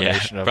a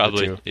combination of the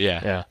two.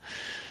 Yeah.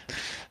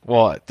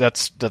 Well,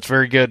 that's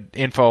very good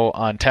info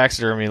on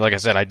taxidermy. Like I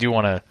said, I do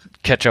want to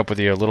catch up with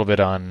you a little bit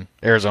on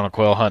Arizona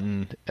quail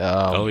hunting.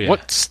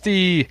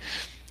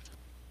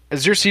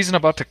 Is your season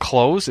about to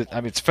close?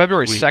 It's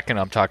February 2nd.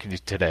 I'm talking to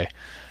you today.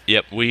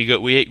 Yep, we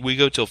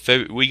go till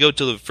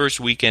the first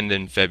weekend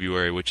in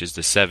February, which is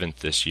the 7th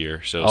this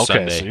year. So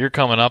Sunday. So you're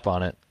coming up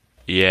on it.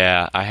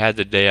 Yeah, I had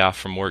the day off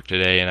from work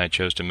today, and I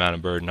chose to mount a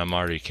bird, and I'm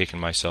already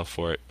kicking myself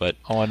for it. But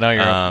and now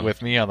you're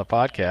with me on the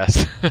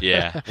podcast.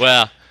 Yeah,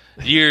 well.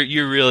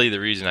 You're really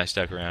the reason I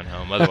stuck around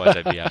home. Otherwise,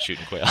 I'd be out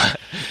shooting quail.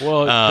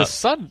 Well, the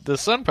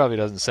sun probably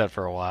doesn't set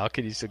for a while.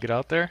 Can you still get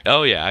out there?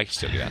 Oh yeah, I can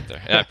still get out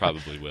there. I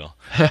probably will.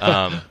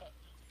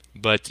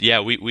 But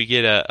yeah, we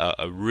get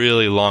a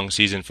really long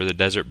season for the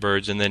desert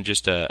birds, and then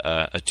just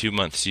a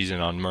 2-month season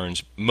on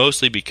Merns,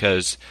 mostly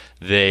because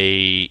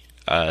they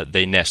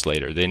nest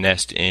later. They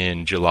nest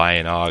in July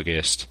and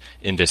August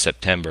into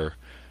September.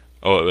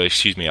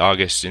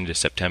 August into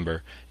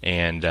September,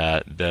 and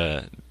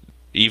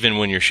even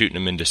when you're shooting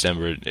them in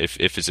December, if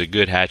it's a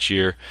good hatch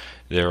year,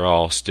 they're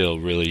all still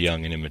really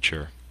young and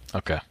immature.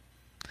 Okay.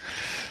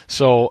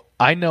 So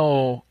I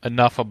know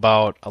enough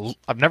about...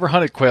 I've never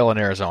hunted quail in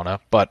Arizona,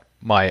 but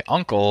my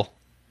uncle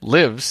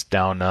lives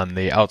down on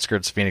the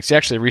outskirts of Phoenix. He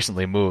actually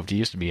recently moved. He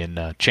used to be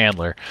in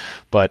Chandler,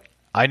 but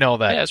I know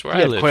that... Yeah, that's where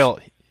I live. Quail.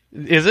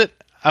 Is it?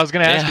 I was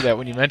going to ask you that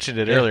when you mentioned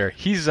it earlier.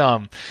 He's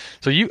so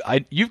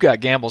you've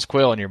got Gamble's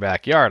quail in your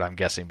backyard, I'm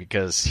guessing,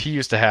 because he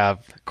used to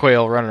have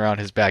quail running around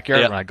his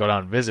backyard when I go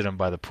down and visit him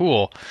by the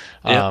pool.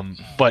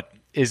 But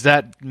is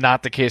that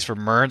not the case for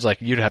Mearns?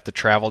 Like you'd have to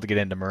travel to get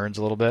into Mearns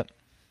a little bit?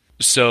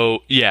 So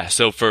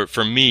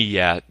for me,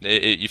 yeah,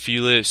 if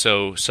you live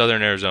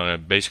southern Arizona,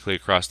 basically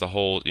across the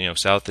whole,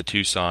 south of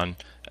Tucson,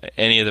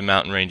 any of the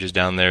mountain ranges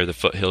down there, the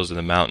foothills of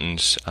the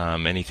mountains,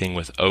 anything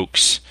with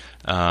oaks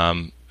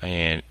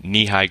and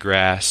knee-high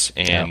grass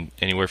and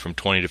anywhere from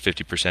 20 to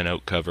 50%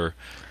 oak cover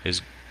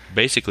is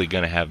basically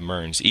going to have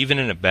Mearns. Even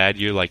in a bad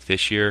year like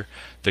this year,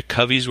 the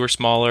coveys were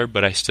smaller,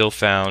 but I still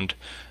found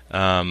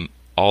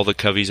all the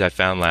coveys I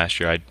found last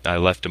year. I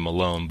left them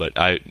alone, but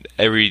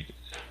every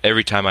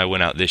time I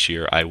went out this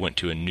year, I went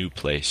to a new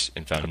place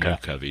and found new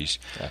coveys.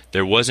 Yeah.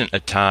 There wasn't a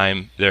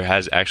time, there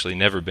has actually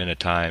never been a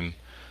time,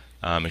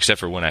 except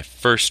for when I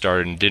first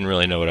started and didn't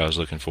really know what I was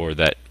looking for,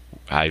 that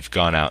I've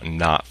gone out and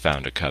not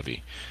found a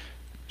covey.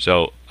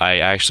 So I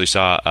actually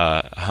saw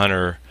a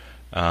hunter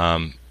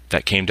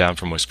that came down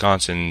from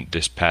Wisconsin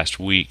this past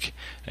week,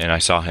 and I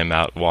saw him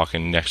out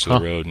walking next to the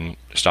road and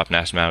stopped and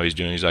asked him how he's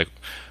doing. He's like,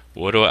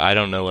 I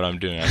don't know what I'm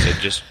doing. I said,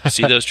 just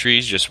see those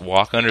trees, just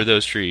walk under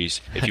those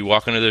trees. If you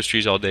walk under those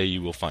trees all day,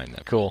 you will find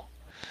them. Cool.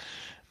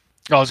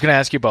 I was going to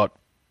ask you about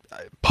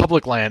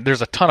public land.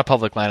 There's a ton of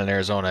public land in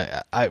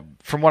Arizona.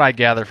 From what I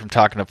gather from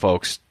talking to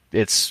folks,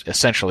 it's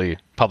essentially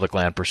public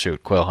land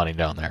pursuit, quail hunting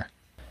down there.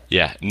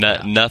 Yeah,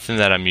 nothing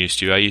that I'm used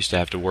to. I used to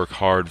have to work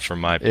hard for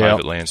my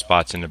private land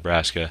spots in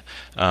Nebraska.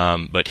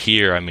 But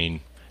here,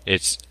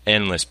 it's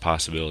endless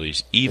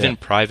possibilities. Even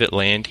private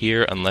land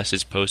here, unless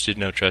it's posted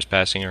no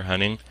trespassing or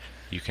hunting,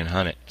 you can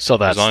hunt it. So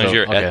that's as long as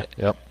you're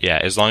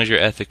as long as you're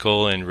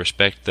ethical and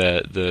respect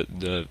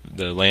the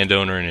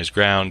landowner and his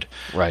ground.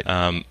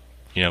 Right.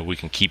 We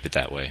can keep it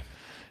that way.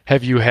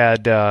 Have you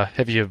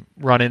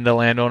run into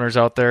landowners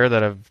out there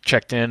that have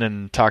checked in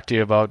and talked to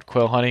you about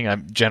quail hunting?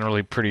 I'm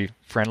generally pretty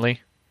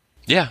friendly.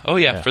 Yeah. Oh,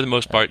 yeah. For the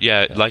most part,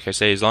 yeah. Like I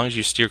say, as long as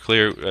you steer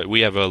clear,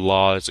 we have a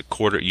law. It's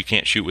you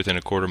can't shoot within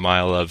a quarter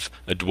mile of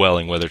a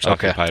dwelling, whether it's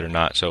occupied or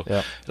not. So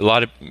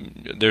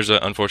there's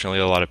unfortunately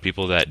a lot of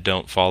people that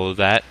don't follow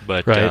that.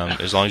 But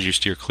as long as you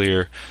steer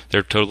clear,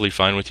 they're totally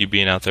fine with you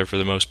being out there for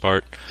the most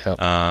part. Yep.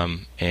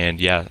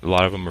 And a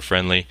lot of them are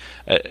friendly.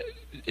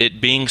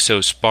 It being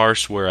so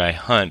sparse where I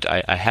hunt,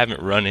 I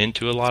haven't run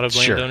into a lot of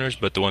landowners,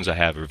 but the ones I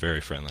have are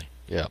very friendly.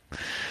 Yeah.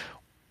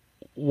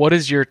 What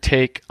is your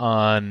take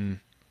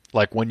on,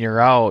 like, when you're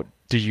out,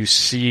 do you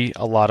see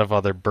a lot of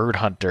other bird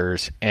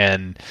hunters?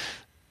 And,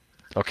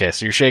 okay,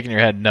 so you're shaking your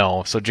head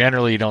no. So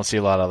generally you don't see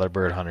a lot of other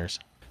bird hunters.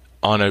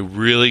 On a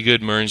really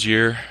good Mearns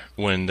year,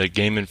 when the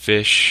Game and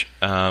Fish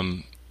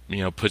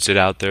puts it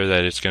out there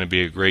that it's going to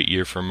be a great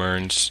year for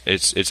Mearns,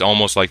 it's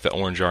almost like the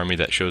Orange Army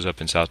that shows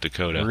up in South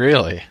Dakota.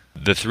 Really?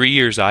 The 3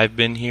 years I've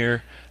been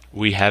here,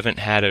 we haven't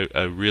had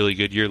a really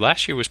good year.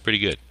 Last year was pretty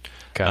good.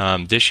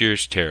 Okay. This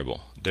year's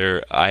terrible.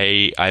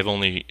 I've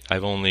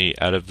only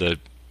out of the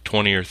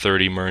 20 or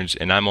 30 Mearns,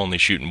 and I'm only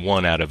shooting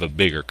one out of a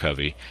bigger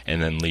covey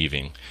and then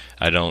leaving.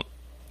 I don't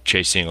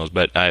chase singles,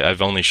 but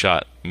I've only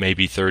shot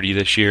maybe 30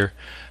 this year,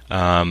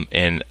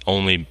 and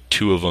only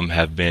 2 of them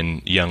have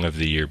been young of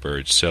the year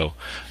birds. So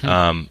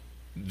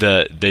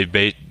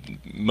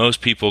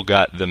most people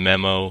got the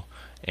memo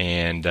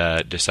and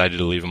decided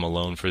to leave them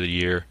alone for the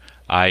year.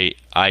 I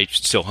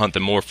still hunt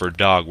them more for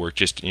dog work,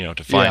 just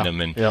to find them,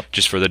 and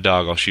just for the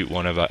dog, I'll shoot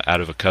one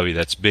out of a covey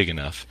that's big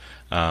enough.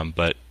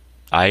 But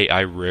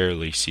I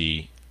rarely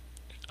see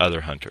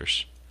other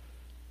hunters,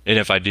 and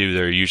if I do,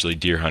 they're usually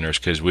deer hunters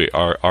because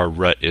our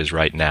rut is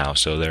right now,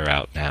 so they're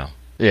out now.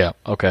 Yeah.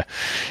 Okay.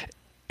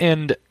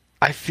 And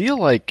I feel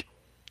like,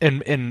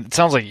 and it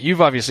sounds like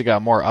you've obviously got a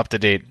more up to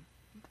date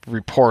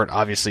report,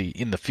 obviously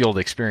in the field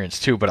experience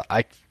too. But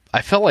I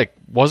felt like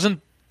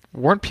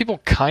weren't people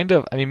kind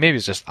of, maybe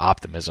it's just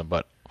optimism,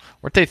 but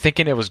weren't they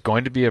thinking it was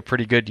going to be a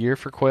pretty good year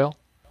for quail?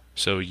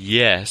 So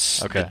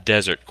yes, the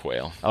desert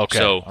quail. Okay.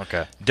 So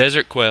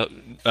desert quail,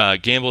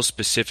 Gamble's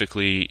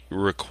specifically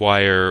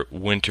require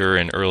winter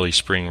and early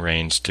spring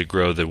rains to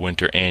grow the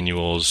winter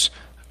annuals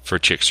for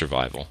chick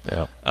survival.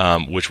 Yeah.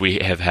 Which we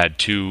have had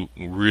 2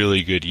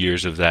 really good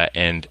years of that,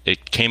 and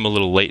it came a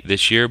little late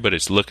this year, but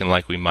it's looking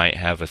like we might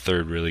have a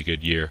 3rd really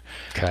good year.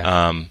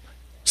 Okay.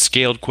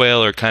 Scaled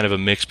quail are kind of a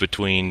mix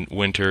between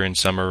winter and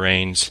summer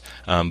rains,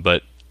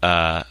 but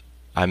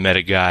I met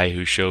a guy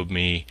who showed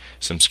me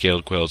some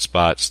scaled quail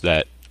spots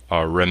that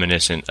are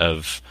reminiscent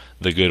of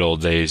the good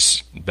old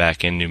days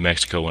back in New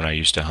Mexico when I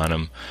used to hunt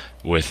them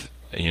with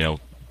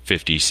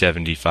 50,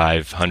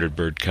 75, 100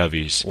 bird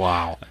coveys.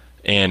 Wow.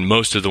 And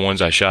most of the ones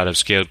I shot of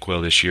scaled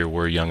quail this year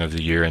were young of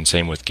the year, and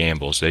same with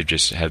Gamble's. They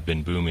just have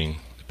been booming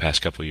the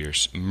past couple of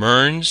years.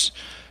 Mearns,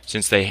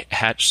 since they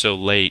hatch so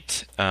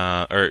late,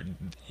 Gamble's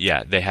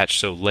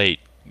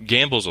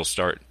will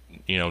start,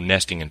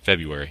 nesting in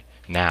February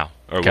now,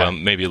 or well,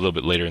 maybe a little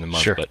bit later in the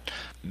month. Sure. But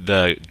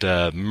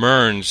the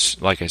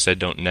Mearns, like I said,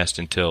 don't nest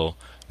until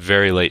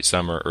very late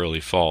summer, early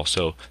fall.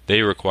 So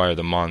they require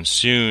the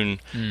monsoon,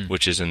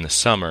 which is in the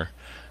summer,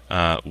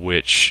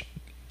 which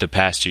the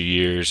past 2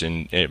 years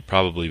and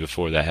probably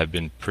before that have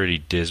been pretty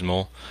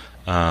dismal.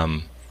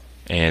 And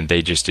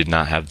they just did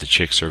not have the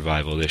chick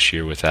survival this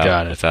year without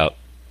that.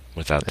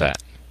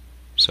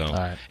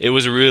 So It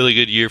was a really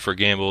good year for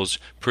Gambles,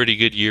 pretty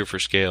good year for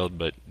Scaled,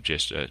 but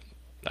just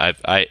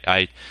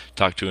I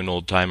talked to an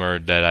old timer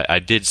that I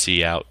did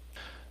see out,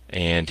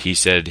 and he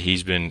said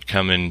he's been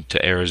coming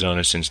to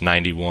Arizona since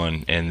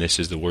 '91, and this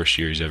is the worst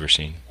year he's ever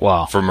seen.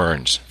 Wow. For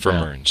Mearns.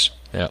 Mearns.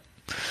 Yep.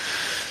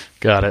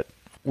 Got it.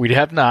 We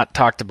have not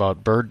talked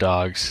about bird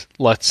dogs.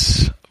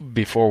 Let's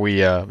before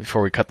we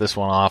cut this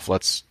one off,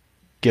 let's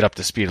get up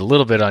to speed a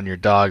little bit on your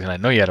dogs. And I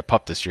know you had a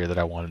pup this year that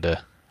I wanted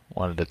to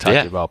talk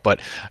to you about. But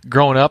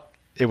growing up,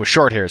 it was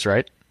short hairs,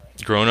 right?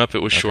 Growing up, it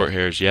was short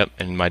hairs. Yep,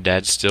 and my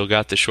dad still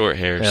got the short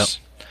hairs.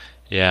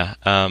 Yep.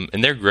 Yeah,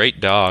 and they're great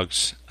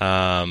dogs.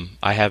 I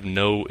have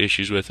no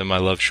issues with them. I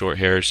love short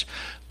hairs.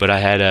 But I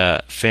had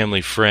a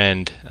family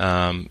friend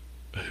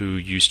who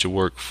used to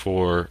work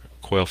for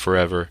Quail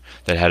Forever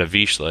that had a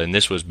Vizsla, and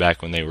this was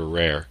back when they were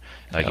rare.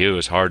 It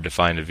was hard to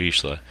find a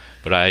Vizsla.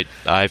 But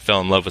I fell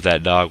in love with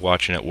that dog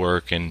watching it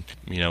work, and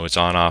it's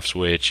on-off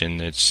switch, and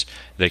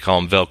they call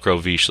them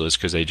Velcro Vizslas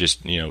because they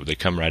just they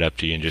come right up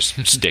to you and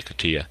just stick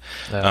to you.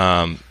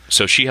 Yeah.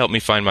 So she helped me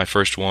find my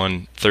first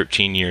one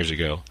 13 years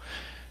ago,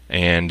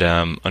 and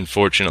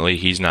unfortunately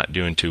he's not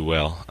doing too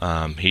well.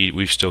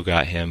 We've still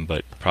got him,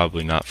 but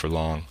probably not for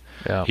long.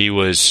 Yeah. He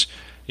was,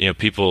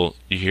 people,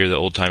 you hear the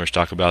old timers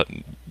talk about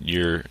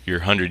your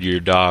 100-year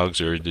dogs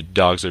or the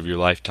dogs of your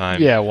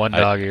lifetime. Yeah, one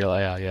dog.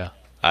 Yeah.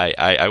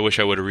 I wish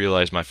I would have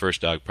realized my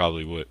first dog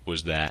probably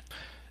was that.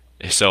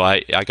 So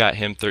I got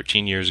him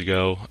 13 years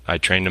ago. I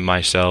trained him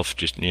myself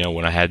just,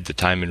 when I had the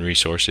time and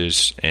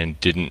resources and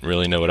didn't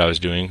really know what I was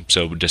doing.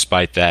 So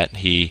despite that,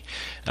 he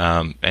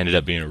ended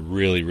up being a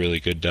really, really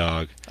good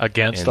dog.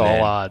 Against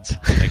all odds.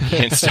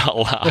 Against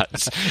all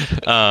odds.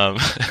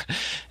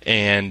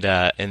 And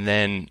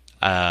then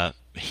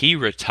he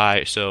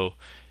retired. So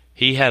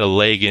he had a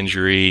leg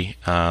injury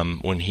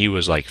when he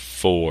was like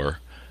 4.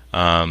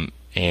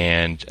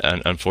 And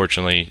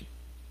unfortunately,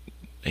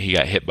 he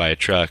got hit by a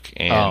truck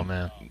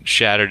and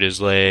shattered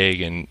his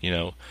leg, and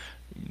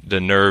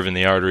the nerve and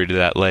the artery to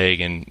that leg,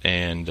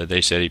 and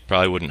they said he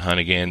probably wouldn't hunt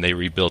again. They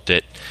rebuilt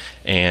it,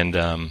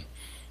 and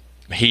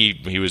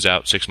he was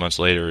out 6 months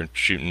later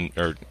shooting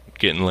or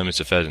getting limits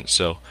of pheasants.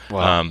 So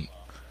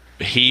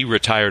he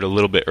retired a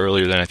little bit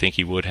earlier than I think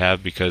he would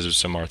have because of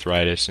some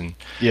arthritis, and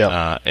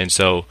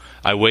so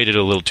I waited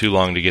a little too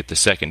long to get the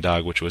second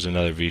dog, which was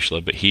another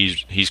Vizsla. But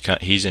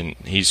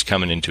he's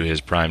coming into his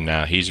prime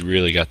now. He's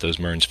really got those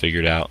Mearns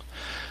figured out.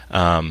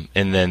 And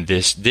then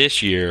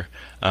this year,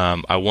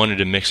 I wanted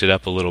to mix it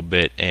up a little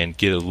bit and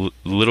get a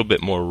little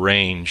bit more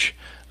range.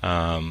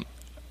 And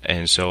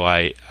so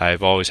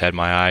I've always had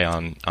my eye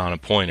on a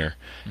pointer,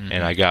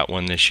 and I got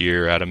one this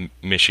year out of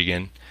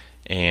Michigan,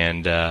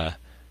 and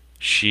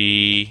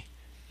she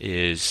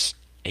is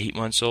 8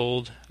 months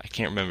old. I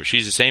can't remember.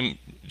 She's the same.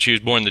 She was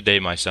born the day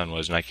my son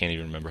was, and I can't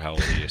even remember how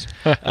old he is.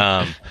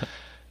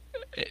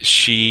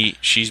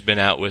 She's been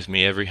out with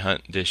me every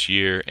hunt this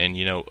year, and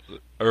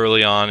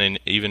early on, and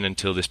even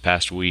until this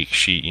past week,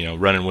 she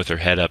running with her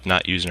head up,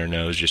 not using her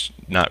nose, just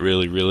not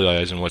really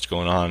realizing what's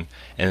going on.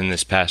 And then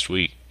this past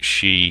week,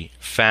 she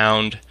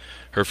found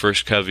her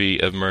first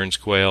covey of Mearns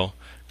quail,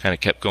 kind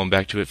of kept going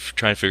back to it,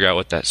 trying to figure out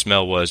what that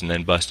smell was, and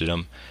then busted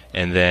them.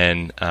 And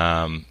then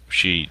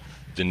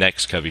the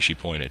next covey she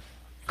pointed.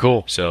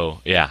 Cool.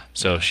 So yeah.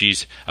 So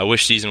I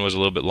wish season was a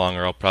little bit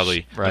longer. I'll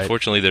probably. Right.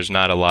 Unfortunately, there's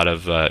not a lot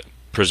of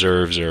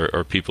preserves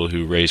or people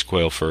who raise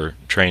quail for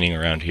training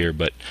around here,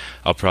 but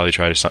I'll probably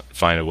try to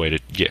find a way to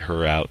get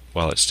her out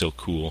while it's still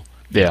cool.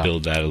 Yeah.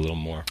 Build that a little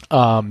more.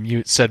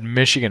 You said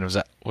Michigan.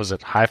 Was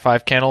it High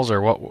Five Kennels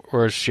or what?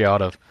 Where is she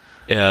out of?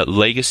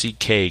 Legacy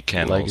K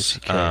Kennels. Legacy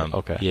K.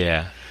 Okay.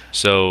 Yeah.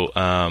 So.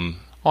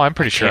 I'm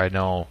pretty sure I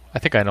know. I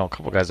think I know a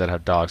couple guys that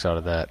have dogs out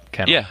of that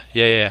kennel.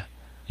 Yeah.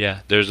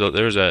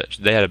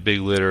 They had a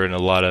big litter, and a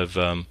lot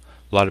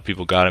of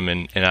people got them,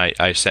 and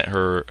I sent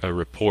her a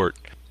report,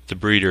 the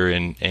breeder,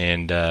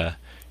 and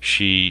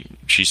she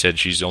said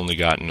she's only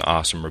gotten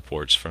awesome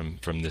reports from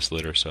this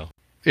litter. So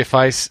if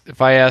I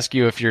ask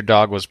you if your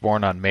dog was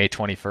born on May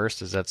 21st,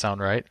 does that sound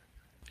right?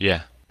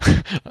 Yeah.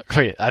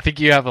 Wait, I think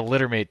you have a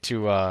litter mate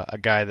to a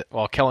guy that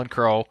Kellen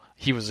Crow.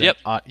 He was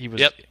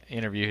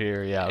interviewed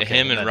here. Yeah, okay.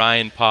 Him and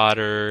Ryan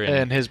Potter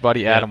and his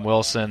buddy Adam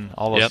Wilson.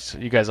 All those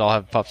you guys all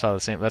have pups out of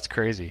the same. That's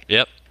crazy.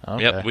 Yep.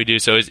 Okay. Yep, we do.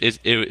 So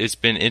it's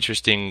been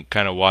interesting,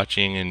 kind of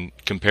watching and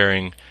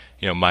comparing,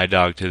 my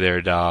dog to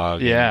their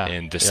dog. Yeah.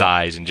 And the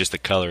size and just the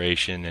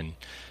coloration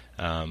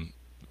and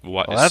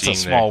Well, that's a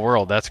small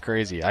world. That's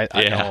crazy. I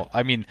know.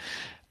 I mean,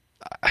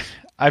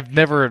 I've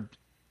never.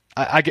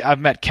 I've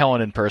met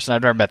Kellen in person.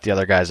 I've never met the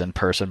other guys in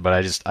person,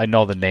 but I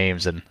know the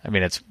names, and I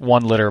mean it's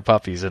one litter of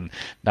puppies, and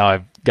now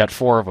I've got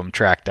 4 of them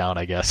tracked down,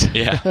 I guess.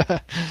 Yeah,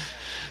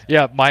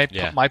 yeah. My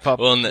pup.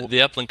 Well, and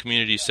the upland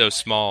community is so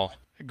small.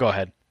 Go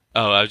ahead.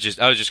 Oh, I was just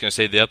going to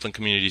say the upland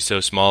community is so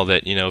small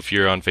that if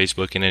you're on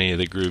Facebook in any of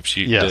the groups,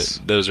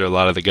 yes. those are a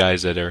lot of the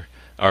guys that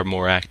are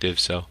more active.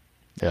 So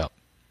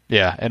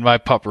Yeah, and my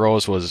pup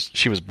Rose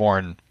she was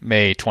born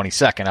May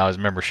 22nd. I always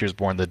remember she was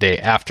born the day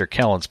after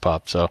Kellen's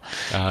pup. So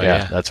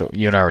yeah, that's what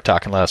you and I were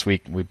talking last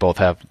week. We both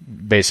have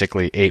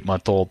basically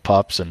 8-month-old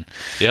pups, and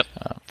yep,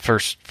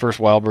 first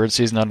wild bird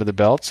season under the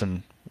belts,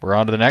 and we're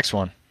on to the next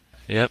one.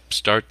 Yep,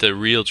 start the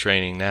real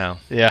training now.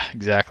 Yeah,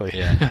 exactly.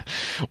 Yeah.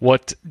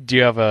 What do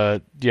you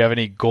have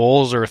any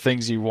goals or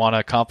things you want to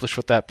accomplish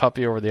with that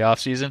puppy over the off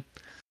season?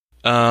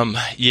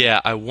 Yeah,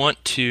 I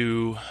want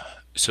to.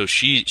 So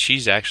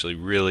she's actually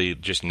really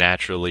just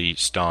naturally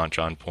staunch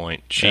on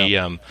point.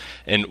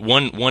 And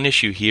one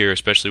issue here,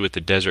 especially with the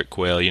desert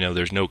quail,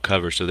 there's no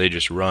cover, so they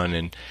just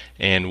run.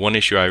 And one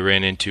issue I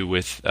ran into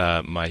with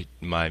my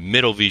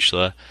middle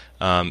Vizsla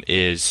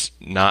is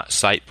not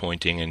sight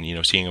pointing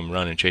and seeing them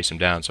run and chase them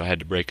down. So I had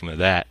to break them of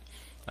that.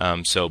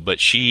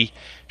 But she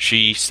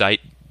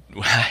sight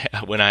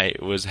when I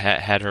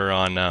had her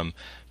on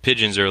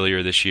pigeons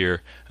earlier this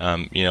year.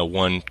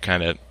 One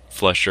kind of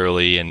flushed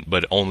early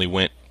but only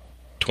went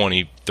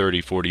 20,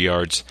 30, 40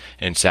 yards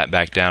and sat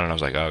back down, and I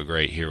was like, oh,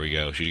 great, here we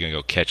go. She's going to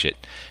go catch it.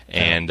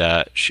 And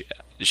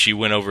she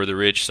went over the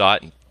ridge, saw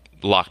it, and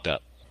locked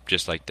up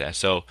just like that.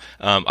 So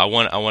I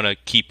want to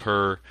keep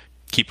her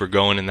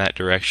going in that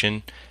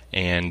direction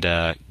and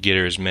get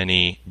her as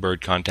many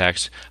bird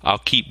contacts. I'll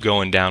keep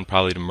going down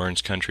probably to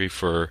Mearns Country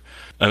for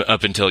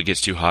up until it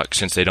gets too hot,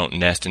 since they don't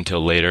nest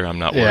until later. I'm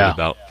not worried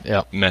about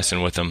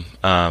messing with them,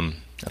 and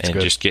good.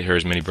 Just get her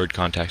as many bird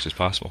contacts as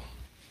possible.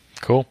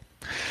 Cool.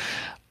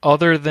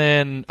 Other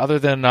than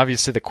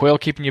obviously the quail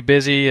keeping you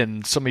busy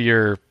and some of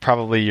your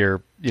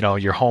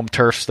home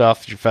turf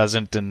stuff, your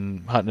pheasant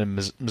and hunting in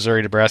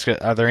Missouri,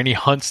 Nebraska, are there any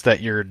hunts that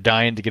you're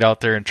dying to get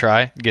out there and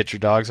try and get your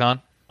dogs on?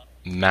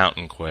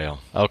 Mountain quail.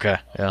 Okay,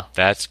 yeah.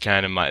 That's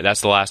that's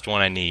the last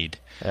one I need.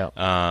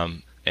 Yeah.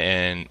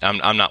 And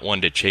I'm not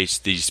one to chase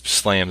these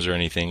slams or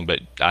anything, but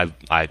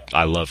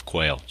I love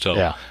quail. So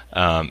yeah.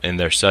 And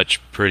they're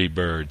such pretty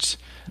birds.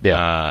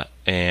 Yeah.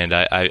 And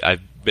I've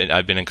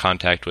been in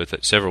contact with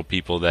several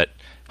people that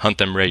hunt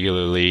them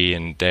regularly,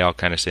 and they all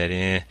kind of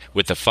said,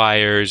 with the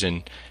fires,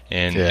 and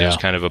it was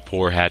kind of a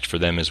poor hatch for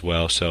them as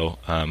well. So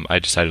I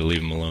decided to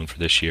leave them alone for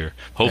this year.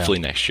 Hopefully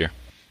next year.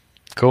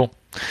 Cool.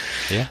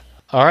 Yeah.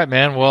 All right,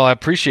 man. Well, I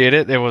appreciate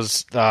it. It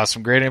was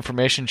some great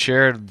information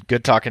shared.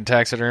 Good talking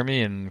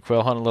taxidermy and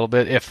quail hunting a little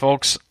bit. If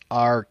folks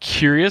are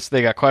curious,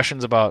 they got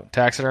questions about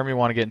taxidermy,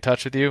 want to get in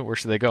touch with you, where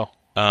should they go?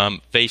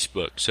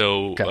 Facebook.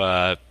 So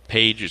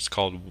page, it's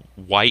called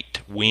White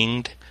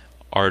Winged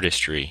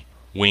Artistry.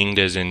 Winged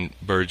as in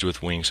birds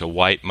with wings. So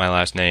White, my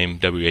last name,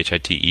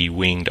 WHITE,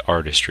 Winged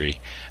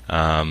Artistry.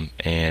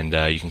 And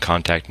you can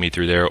contact me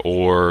through there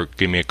or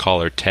give me a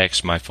call or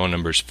text. My phone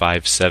number is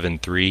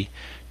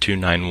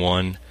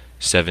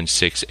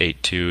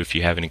 573-291-7682. If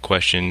you have any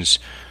questions,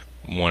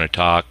 want to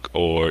talk,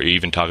 or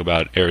even talk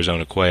about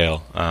Arizona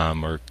quail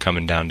or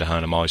coming down to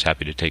hunt, I'm always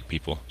happy to take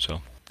people.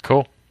 So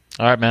cool.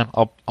 All right, man.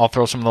 I'll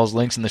throw some of those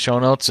links in the show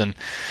notes, and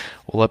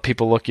we'll let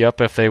people look you up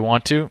if they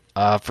want to.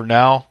 For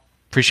now,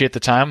 appreciate the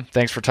time.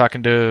 Thanks for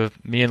talking to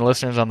me and the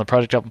listeners on the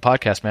Project Upland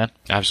podcast, man.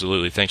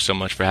 Absolutely. Thanks so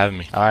much for having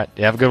me. All right.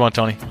 Yeah, have a good one,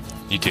 Tony.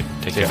 You too.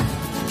 Take care.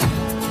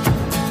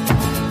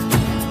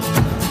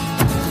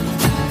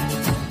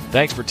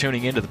 Thanks for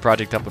tuning in to the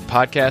Project Upland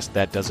podcast.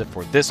 That does it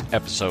for this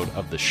episode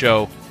of the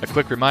show. A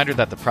quick reminder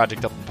that the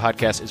Project Upland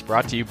podcast is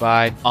brought to you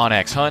by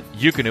OnX Hunt,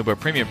 Eukanuba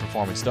Premium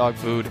Performance Dog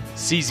Food,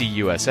 CZ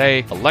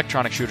USA,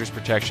 Electronic Shooters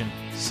Protection,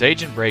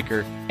 Sage and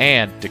Breaker,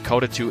 and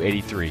Dakota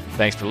 283.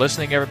 Thanks for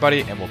listening,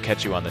 everybody, and we'll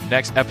catch you on the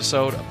next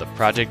episode of the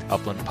Project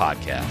Upland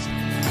podcast.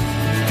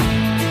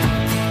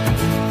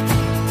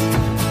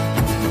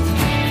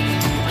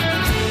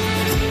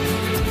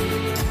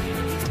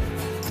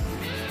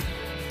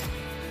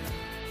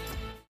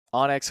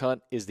 OnX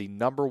Hunt is the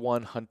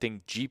 #1 hunting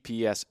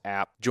GPS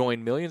app.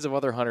 Join millions of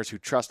other hunters who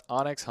trust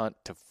OnX Hunt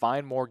to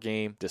find more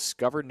game,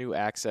 discover new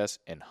access,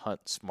 and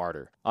hunt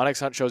smarter. OnX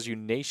Hunt shows you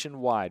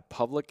nationwide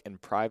public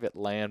and private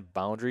land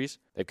boundaries.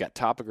 They've got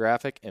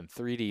topographic and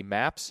 3D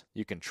maps.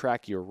 You can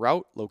track your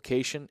route,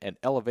 location, and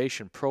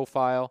elevation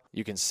profile.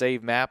 You can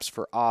save maps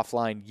for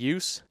offline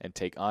use and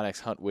take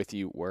OnX Hunt with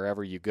you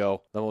wherever you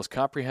go. The most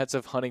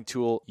comprehensive hunting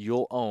tool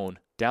you'll own.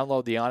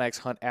 Download the OnX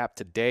Hunt app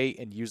today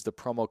and use the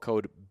promo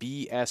code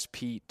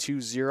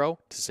BSP20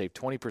 to save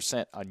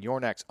 20% on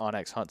your next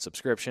OnX Hunt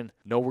subscription.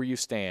 Know where you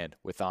stand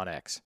with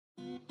OnX.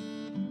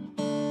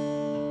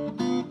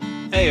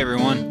 Hey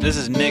everyone, this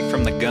is Nick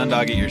from the Gun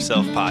Dog It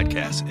Yourself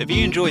podcast. If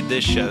you enjoyed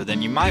this show,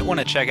 then you might want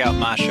to check out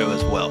my show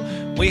as well.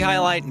 We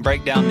highlight and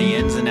break down the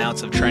ins and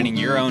outs of training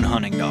your own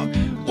hunting dog.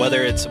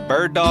 Whether it's a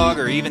bird dog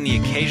or even the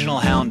occasional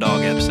hound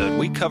dog episode,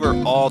 we cover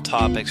all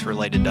topics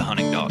related to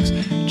hunting dogs.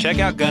 Check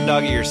out Gun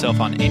Dog It Yourself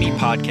on any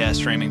podcast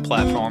streaming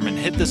platform and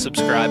hit the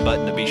subscribe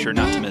button to be sure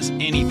not to miss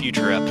any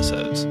future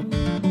episodes.